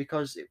 And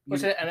because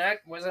was it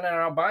an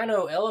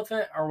albino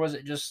elephant, or was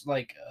it just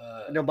like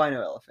an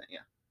albino elephant? Yeah.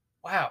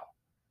 Wow.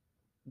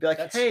 Be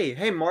like,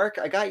 hey, Mark,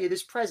 I got you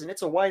this present.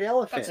 It's a white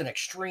elephant. That's an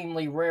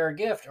extremely rare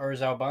gift, or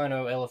is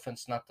albino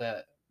elephants not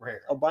that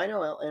rare?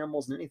 Albino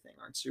animals and anything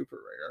aren't super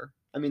rare.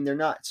 I mean, they're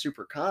not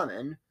super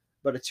common,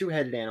 but a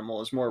two-headed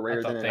animal is more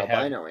rare than an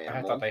albino animal.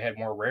 I thought they had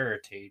more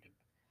rarity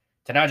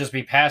to not just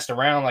be passed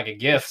around like a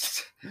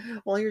gift.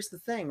 Well, here's the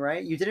thing,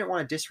 right? You didn't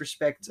want to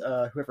disrespect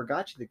whoever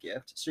got you the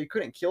gift, so you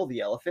couldn't kill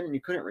the elephant and you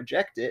couldn't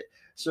reject it.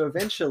 So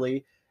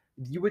eventually,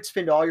 you would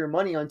spend all your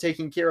money on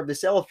taking care of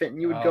this elephant,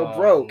 and you would go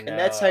broke, and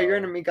that's how your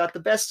enemy got the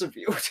best of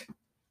you.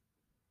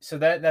 So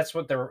that's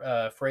what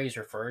the phrase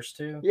refers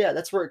to? Yeah,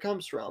 that's where it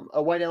comes from.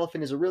 A white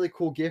elephant is a really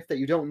cool gift that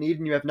you don't need,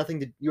 and you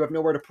have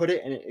nowhere to put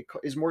it, and it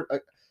is more.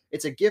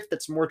 It's a gift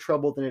that's more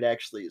trouble than it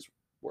actually is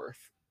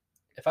worth.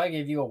 If I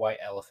gave you a white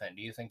elephant,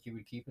 do you think you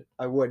would keep it?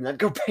 I would, and I'd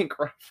go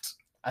bankrupt.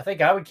 I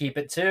think I would keep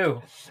it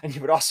too. And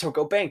you would also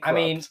go bankrupt. I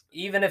mean,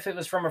 even if it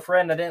was from a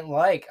friend I didn't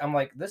like, I'm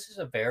like, this is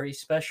a very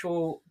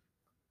special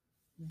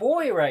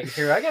boy right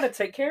here. I got to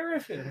take care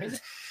of him.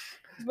 He's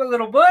my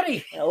little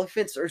buddy.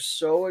 Elephants are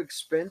so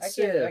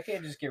expensive. I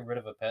can't just get rid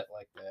of a pet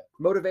like that.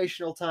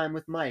 Motivational time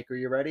with Mike. Are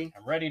you ready?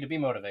 I'm ready to be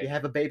motivated. You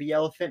have a baby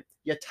elephant,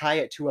 you tie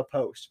it to a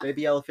post.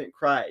 Baby elephant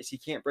cries. He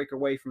can't break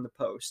away from the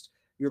post.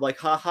 You're like,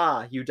 ha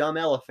ha, you dumb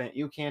elephant.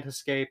 You can't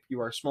escape.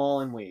 You are small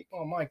and weak.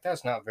 Oh, Mike,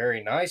 that's not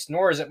very nice,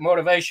 nor is it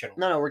motivational.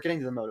 No, we're getting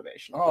to the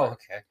motivation. Oh,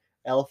 okay.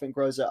 Elephant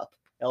grows up.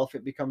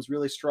 Elephant becomes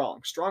really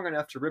strong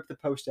enough to rip the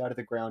post out of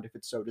the ground if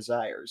it so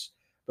desires.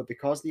 But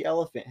because the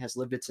elephant has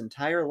lived its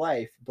entire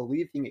life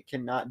believing it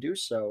cannot do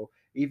so,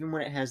 even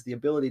when it has the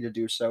ability to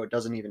do so, it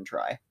doesn't even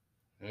try.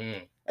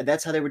 And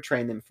that's how they would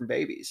train them from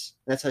babies.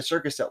 That's how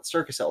circus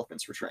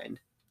elephants were trained.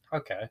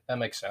 Okay, that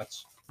makes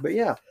sense. But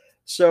yeah,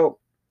 so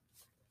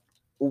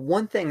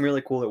one thing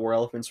really cool that war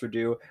elephants would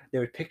do, they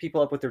would pick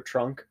people up with their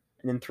trunk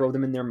and then throw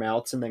them in their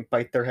mouths and then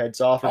bite their heads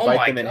off or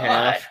bite them in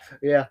half.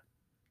 Yeah.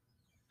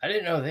 I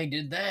didn't know they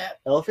did that.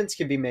 Elephants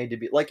can be made to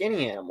be like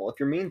any animal. If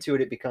you're mean to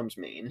it, it becomes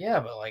mean. Yeah,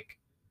 but like,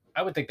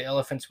 I would think the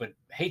elephants would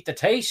hate the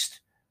taste.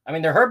 I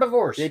mean, they're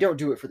herbivores. They don't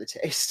do it for the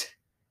taste.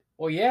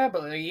 Well, yeah,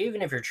 but like,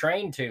 even if you're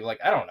trained to, like,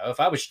 I don't know, if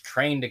I was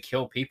trained to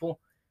kill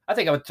people, I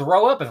think I would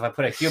throw up if I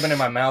put a human in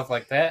my mouth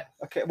like that.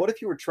 Okay, what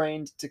if you were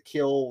trained to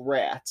kill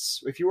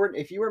rats? If you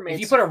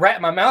put a rat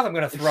in my mouth, I'm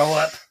going to throw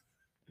up.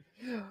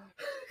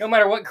 No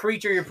matter what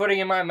creature you're putting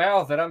in my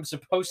mouth that I'm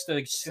supposed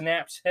to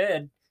snap's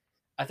head,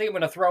 I think I'm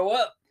going to throw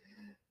up.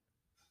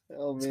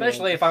 Oh, man.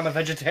 Especially if I'm a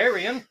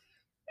vegetarian.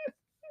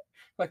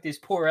 Like these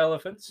poor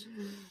elephants.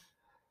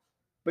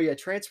 But yeah,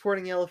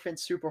 transporting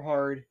elephants super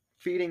hard,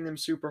 feeding them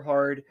super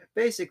hard.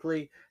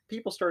 Basically,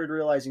 people started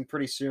realizing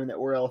pretty soon that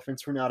war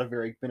elephants were not a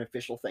very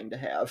beneficial thing to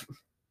have.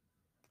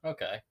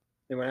 Okay.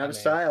 They went out of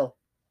style.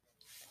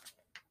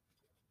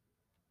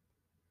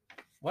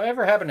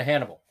 Whatever happened to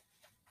Hannibal?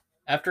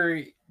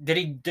 Did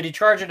he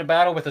charge into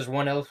battle with his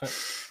one elephant?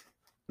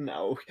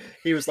 No,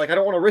 he was like, I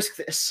don't want to risk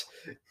this.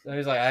 So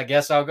he's like, I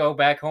guess I'll go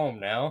back home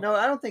now. No,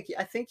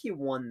 I think he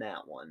won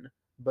that one,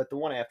 but the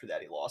one after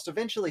that he lost.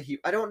 Eventually,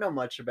 I don't know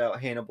much about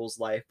Hannibal's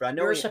life, but I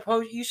know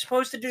you're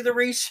supposed to do the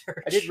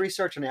research. I did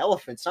research on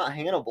elephants, not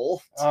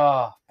Hannibal.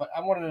 But I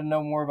wanted to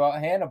know more about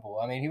Hannibal.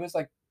 I mean, he was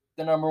like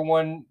the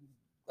 #1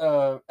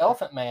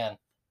 elephant man.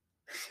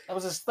 That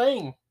was his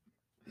thing.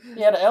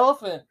 He had an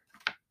elephant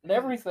and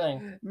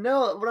everything.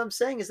 No, what I'm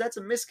saying is that's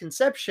a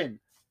misconception.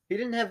 He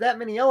didn't have that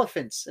many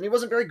elephants, and he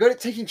wasn't very good at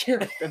taking care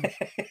of them.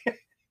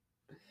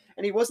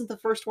 And he wasn't the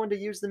first one to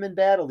use them in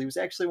battle. He was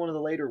actually one of the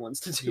later ones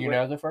to Do do you it.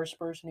 know the first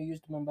person who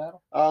used them in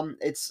battle?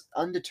 It's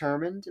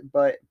undetermined,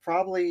 but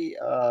probably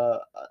a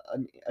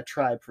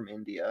tribe from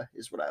India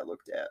is what I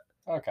looked at.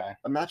 Okay.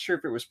 I'm not sure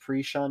if it was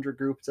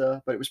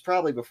pre-Chandragupta, but it was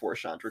probably before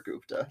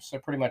Chandragupta. So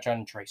pretty much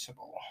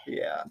untraceable.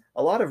 Yeah,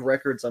 a lot of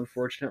records,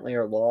 unfortunately,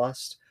 are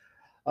lost.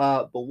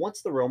 But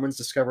once the Romans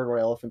discovered what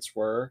elephants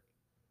were,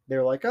 they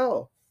were like,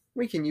 "Oh,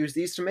 we can use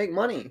these to make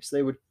money." So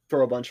they would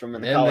throw a bunch of them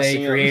in the Then they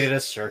Colosseum. created a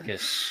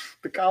circus.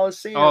 The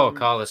Colosseum. Oh,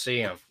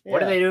 Colosseum. What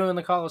did Yeah. they do in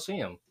the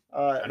Colosseum?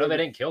 I know they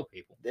didn't kill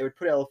people. They would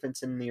put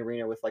elephants in the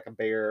arena with like a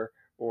bear,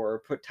 or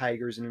put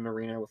tigers in an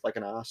arena with like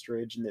an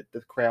ostrich, and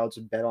the crowds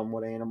would bet on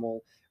what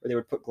animal. Or they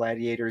would put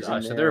gladiators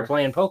in So there. they were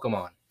playing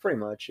Pokemon. Pretty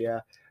much,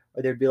 yeah.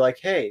 Or they'd be like,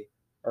 "Hey,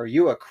 are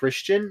you a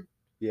Christian?"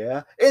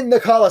 "Yeah." "In the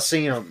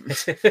Colosseum."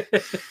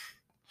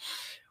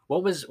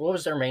 What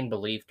was their main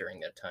belief during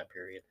that time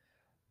period?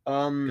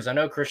 Because I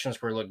know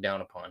Christians were looked down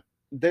upon.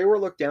 They were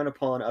looked down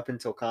upon up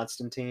until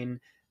Constantine.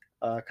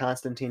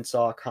 Constantine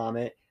saw a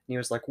comet, and he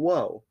was like,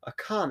 "Whoa, a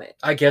comet."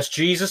 I guess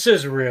Jesus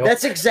is real.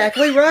 That's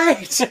exactly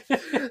right.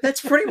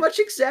 That's pretty much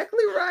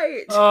exactly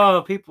right.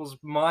 Oh, people's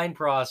mind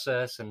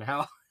process and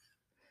how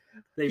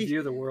they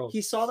view the world.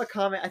 He saw the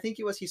comet. I think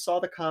he saw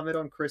the comet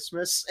on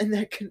Christmas, and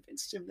that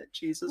convinced him that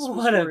Jesus was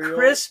What a real.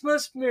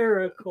 Christmas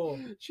miracle!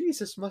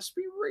 Jesus must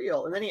be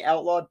real. And then he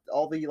outlawed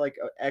all the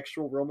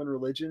actual Roman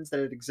religions that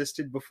had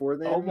existed before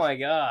then. Oh my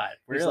God!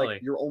 He's Really?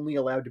 like, "You're only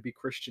allowed to be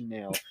Christian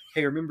now."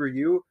 "Hey, remember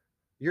you?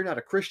 You're not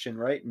a Christian,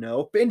 right?"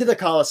 "No." "Into the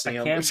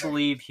Colosseum." I can't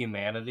believe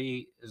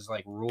humanity is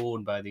like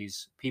ruled by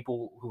these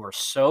people who are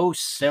so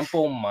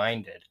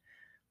simple-minded.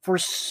 For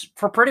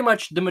pretty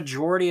much the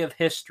majority of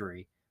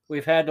history,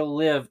 we've had to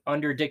live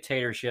under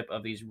dictatorship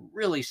of these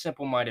really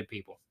simple-minded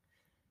people.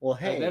 Well,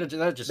 hey, that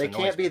just they annoys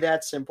can't me. be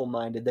that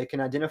simple-minded. They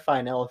can identify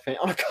an elephant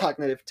on a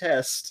cognitive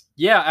test.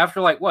 Yeah, after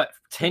like what,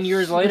 10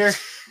 years later?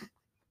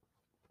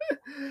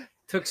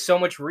 Took so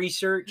much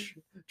research.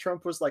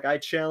 Trump was like, "I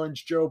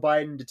challenge Joe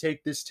Biden to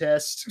take this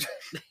test."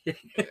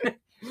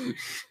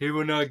 He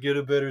will not get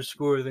a better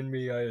score than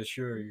me, I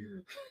assure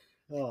you.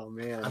 Oh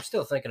man, I'm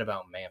still thinking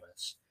about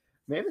mammoths.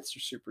 mammoths are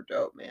super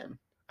dope, man.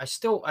 I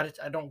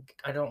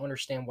don't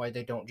understand why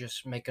they don't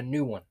just make a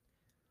new one.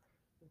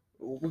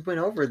 We went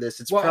over this.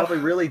 It's Well, probably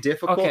really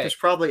difficult. okay. There's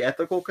probably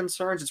ethical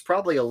concerns. It's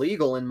probably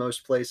illegal in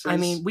most places. I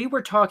mean, we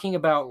were talking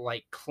about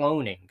like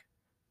cloning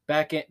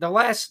back in the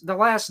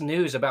last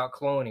news about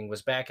cloning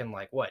was back in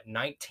like what,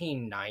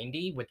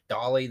 1990 with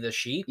Dolly the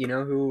sheep. you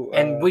know who?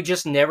 And we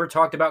just never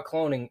talked about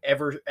cloning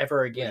ever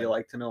Would again. you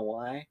like to know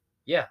why?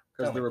 Yeah,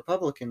 Because tell the me.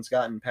 Republicans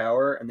got in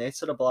power, and they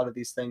said a lot of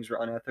these things were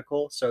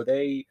unethical. So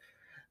a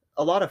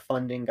lot of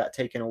funding got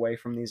taken away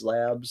from these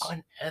labs.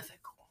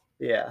 Unethical.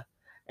 Yeah.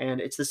 And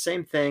it's the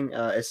same thing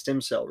as stem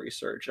cell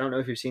research. I don't know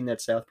if you've seen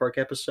that South Park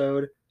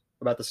episode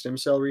about the stem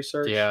cell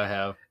research. Yeah, I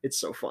have. It's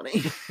so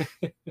funny.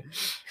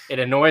 It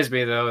annoys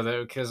me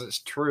though, because it's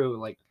true.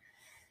 Like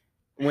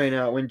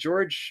When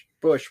George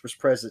Bush was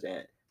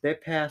president, they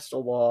passed a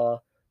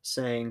law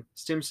saying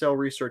stem cell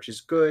research is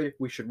good.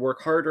 We should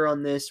work harder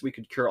on this. We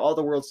could cure all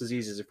the world's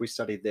diseases if we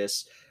studied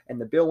this. And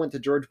the bill went to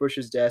George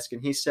Bush's desk,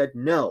 and he said,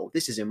 "No,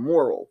 this is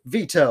immoral.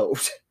 Vetoed."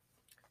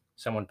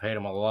 someone paid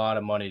him a lot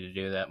of money to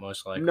do that,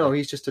 most likely. No,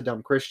 he's just a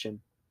dumb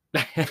Christian.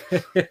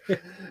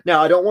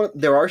 Now,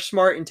 there are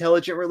smart,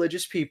 intelligent,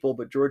 religious people,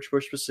 but George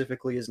Bush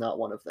specifically is not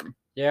one of them.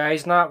 Yeah,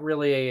 he's not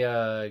really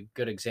a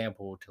good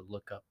example to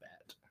look up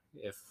at.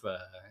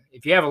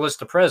 If you have a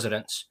list of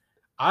presidents,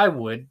 I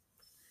would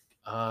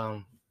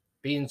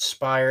be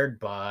inspired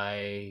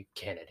by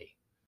Kennedy.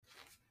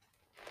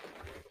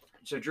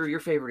 So, Drew, your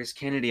favorite is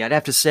Kennedy. I'd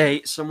have to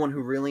say someone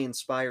who really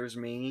inspires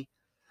me.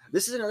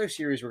 This is another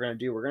series we're going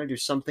to do. We're going to do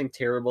something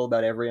terrible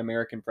about every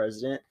American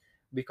president,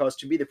 because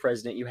to be the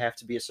president, you have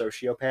to be a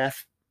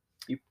sociopath.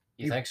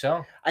 You think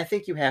so? I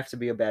think you have to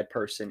be a bad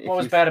person. What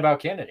was bad about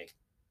Kennedy?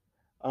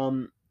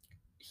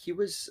 He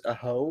was a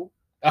hoe.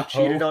 A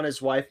Cheated hoe? on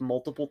his wife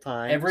multiple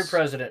times. Every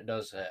president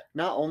does that.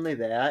 Not only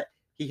that,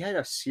 he had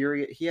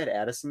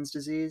Addison's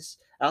disease.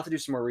 I'll have to do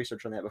some more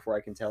research on that before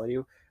I can tell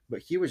you.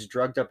 But he was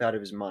drugged up out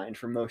of his mind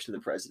for most of the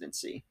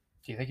presidency.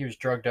 Do you think he was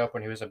drugged up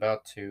when he was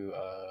about to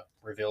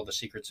reveal the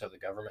secrets of the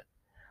government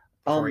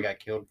before he got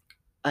killed?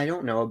 I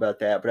don't know about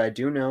that, but I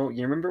do know.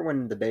 You remember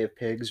when the Bay of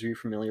Pigs? Are you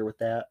familiar with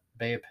that?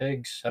 Bay of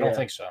Pigs? I don't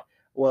think so.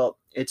 Well,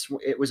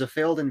 it was a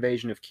failed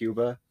invasion of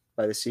Cuba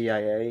by the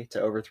CIA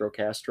to overthrow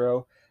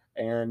Castro,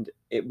 and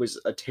it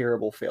was a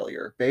terrible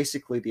failure.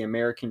 Basically, the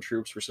American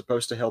troops were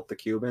supposed to help the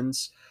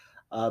Cubans,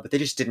 but they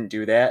just didn't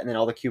do that, and then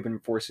all the Cuban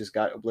forces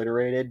got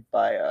obliterated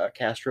by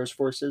Castro's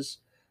forces.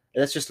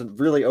 That's just a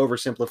really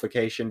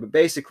oversimplification, but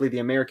basically the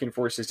American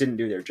forces didn't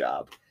do their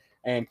job.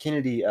 And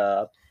Kennedy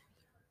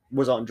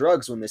was on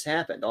drugs when this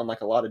happened, on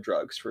like a lot of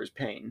drugs for his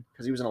pain,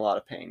 because he was in a lot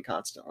of pain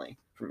constantly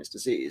from his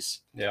disease.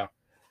 Yeah.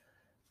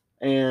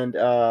 And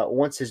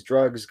once his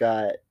drugs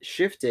got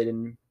shifted,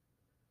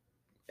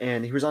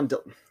 and he was on,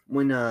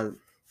 when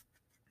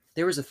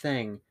there was a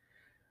thing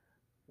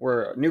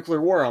where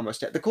nuclear war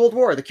almost had the Cold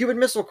War, the Cuban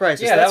Missile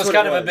Crisis. Yeah, that that's was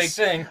what kind it of a big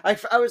thing.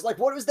 I was like,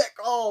 what was that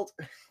called?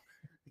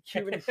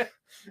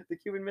 The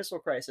Cuban Missile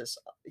Crisis.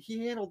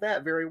 He handled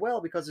that very well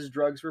because his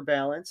drugs were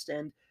balanced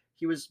and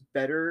he was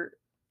better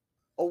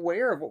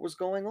aware of what was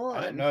going on.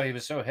 I didn't know he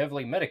was so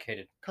heavily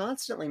medicated.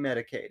 Constantly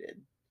medicated.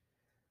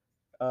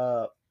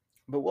 But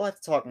we'll have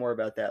to talk more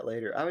about that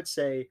later. I would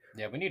say.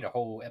 Yeah, we need a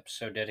whole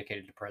episode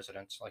dedicated to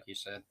presidents, like you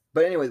said.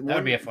 But anyway, that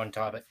would be a fun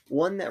topic.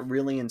 One that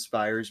really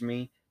inspires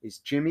me is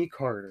Jimmy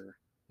Carter.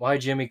 Why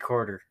Jimmy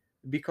Carter?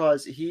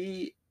 Because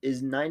he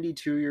is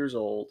 92 years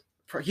old.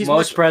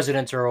 Most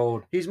presidents are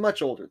old. He's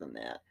much older than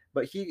that,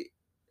 but he's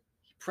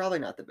probably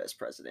not the best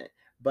president.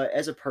 But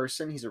as a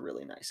person, he's a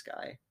really nice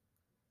guy.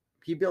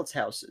 He builds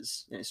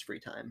houses in his free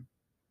time.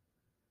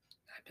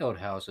 I build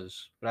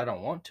houses, but I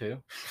don't want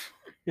to.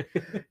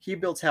 He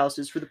builds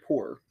houses for the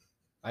poor.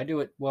 I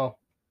do it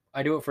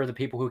for the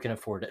people who can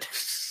afford it.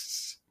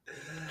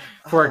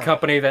 For a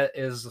company that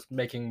is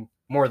making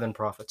more than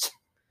profits.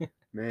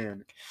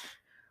 Man.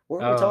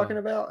 What were we talking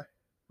about?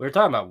 We were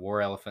talking about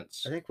war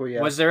elephants. I think we.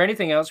 Was there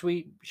anything else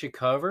we should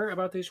cover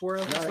about these war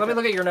elephants? Let me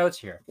look at your notes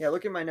here. Yeah,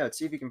 look at my notes.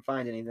 See if you can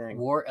find anything.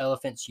 War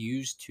elephants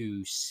used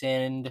to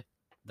send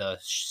the.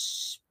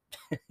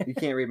 You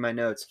can't read my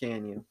notes,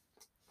 can you?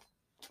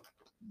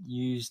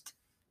 Used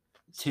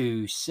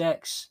to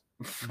sex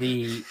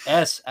the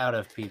S out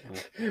of people.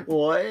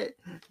 What?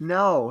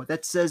 No,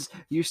 that says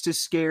used to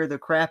scare the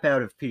crap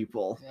out of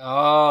people.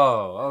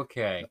 Oh,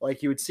 okay.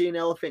 Like you would see an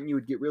elephant and you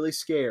would get really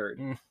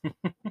scared.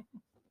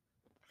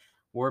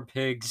 War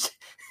pigs.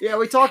 Yeah,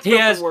 we talked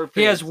about war pigs.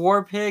 He has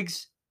war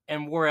pigs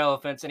and war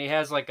elephants, and he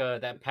has like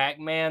that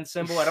Pac-Man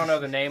symbol. I don't know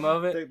the name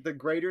of it. The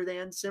greater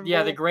than symbol?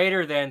 Yeah, the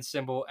greater than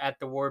symbol at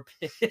the war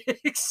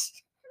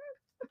pigs.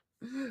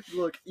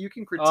 Look, you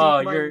can critique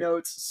my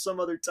notes some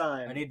other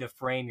time. I need to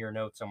frame your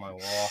notes on my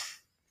wall.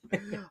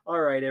 All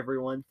right,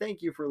 everyone.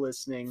 Thank you for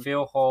listening.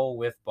 Fill hole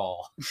with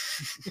ball.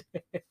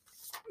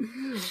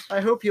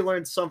 I hope you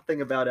learned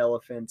something about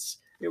elephants.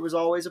 It was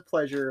always a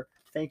pleasure.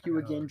 Thank you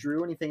again,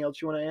 Drew. Anything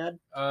else you want to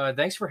add?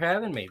 Thanks for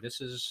having me. This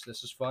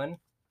is fun.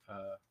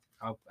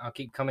 I'll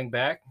keep coming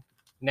back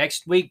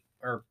next week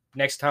or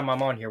next time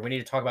I'm on here. We need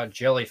to talk about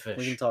jellyfish.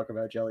 We can talk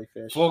about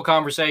jellyfish. Full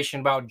conversation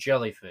about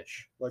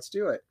jellyfish. Let's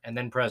do it. And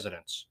then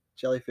presidents.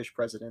 Jellyfish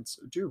presidents.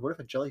 Dude, what if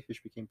a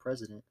jellyfish became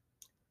president?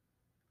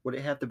 Would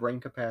it have the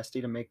brain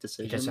capacity to make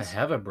decisions? It doesn't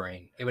have a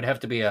brain. It would have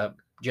to be a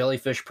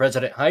jellyfish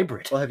president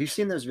hybrid. Well, have you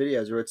seen those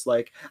videos where it's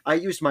like, I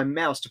used my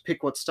mouse to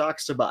pick what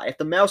stocks to buy. If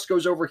the mouse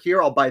goes over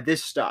here, I'll buy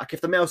this stock.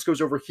 If the mouse goes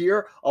over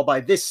here, I'll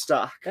buy this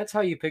stock. That's how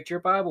you picked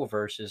your Bible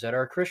verses at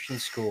our Christian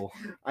school.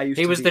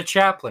 He was the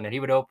chaplain, and he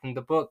would open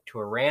the book to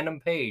a random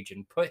page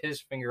and put his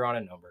finger on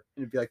a number.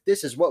 And it'd be like,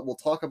 this is what we'll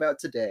talk about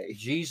today.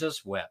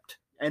 Jesus wept.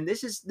 And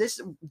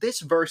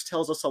this verse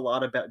tells us a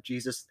lot about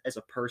Jesus as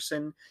a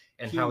person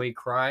and how he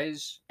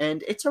cries.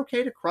 And it's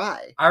okay to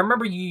cry. I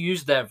remember you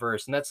used that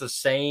verse, and that's the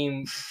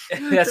same.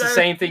 That's the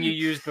same thing you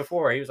used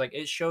before. He was like,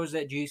 "It shows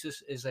that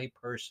Jesus is a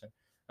person."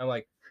 I'm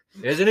like,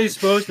 "Isn't he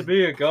supposed to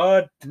be a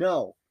god?"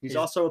 No, he's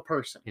also a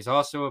person. He's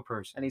also a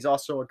person, and he's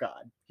also a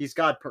god. He's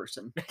God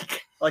person,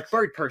 like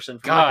Bird person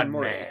from God Rick and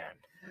Morty. Man.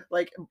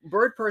 Like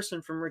Bird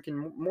person from Rick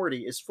and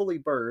Morty is fully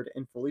bird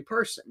and fully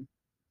person.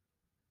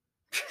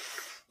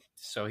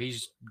 So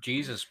he's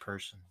Jesus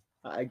person.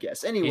 I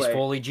guess. Anyway. He's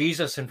fully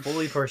Jesus and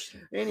fully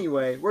person.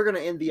 Anyway, we're going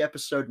to end the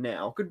episode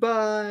now.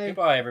 Goodbye.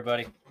 Goodbye,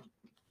 everybody.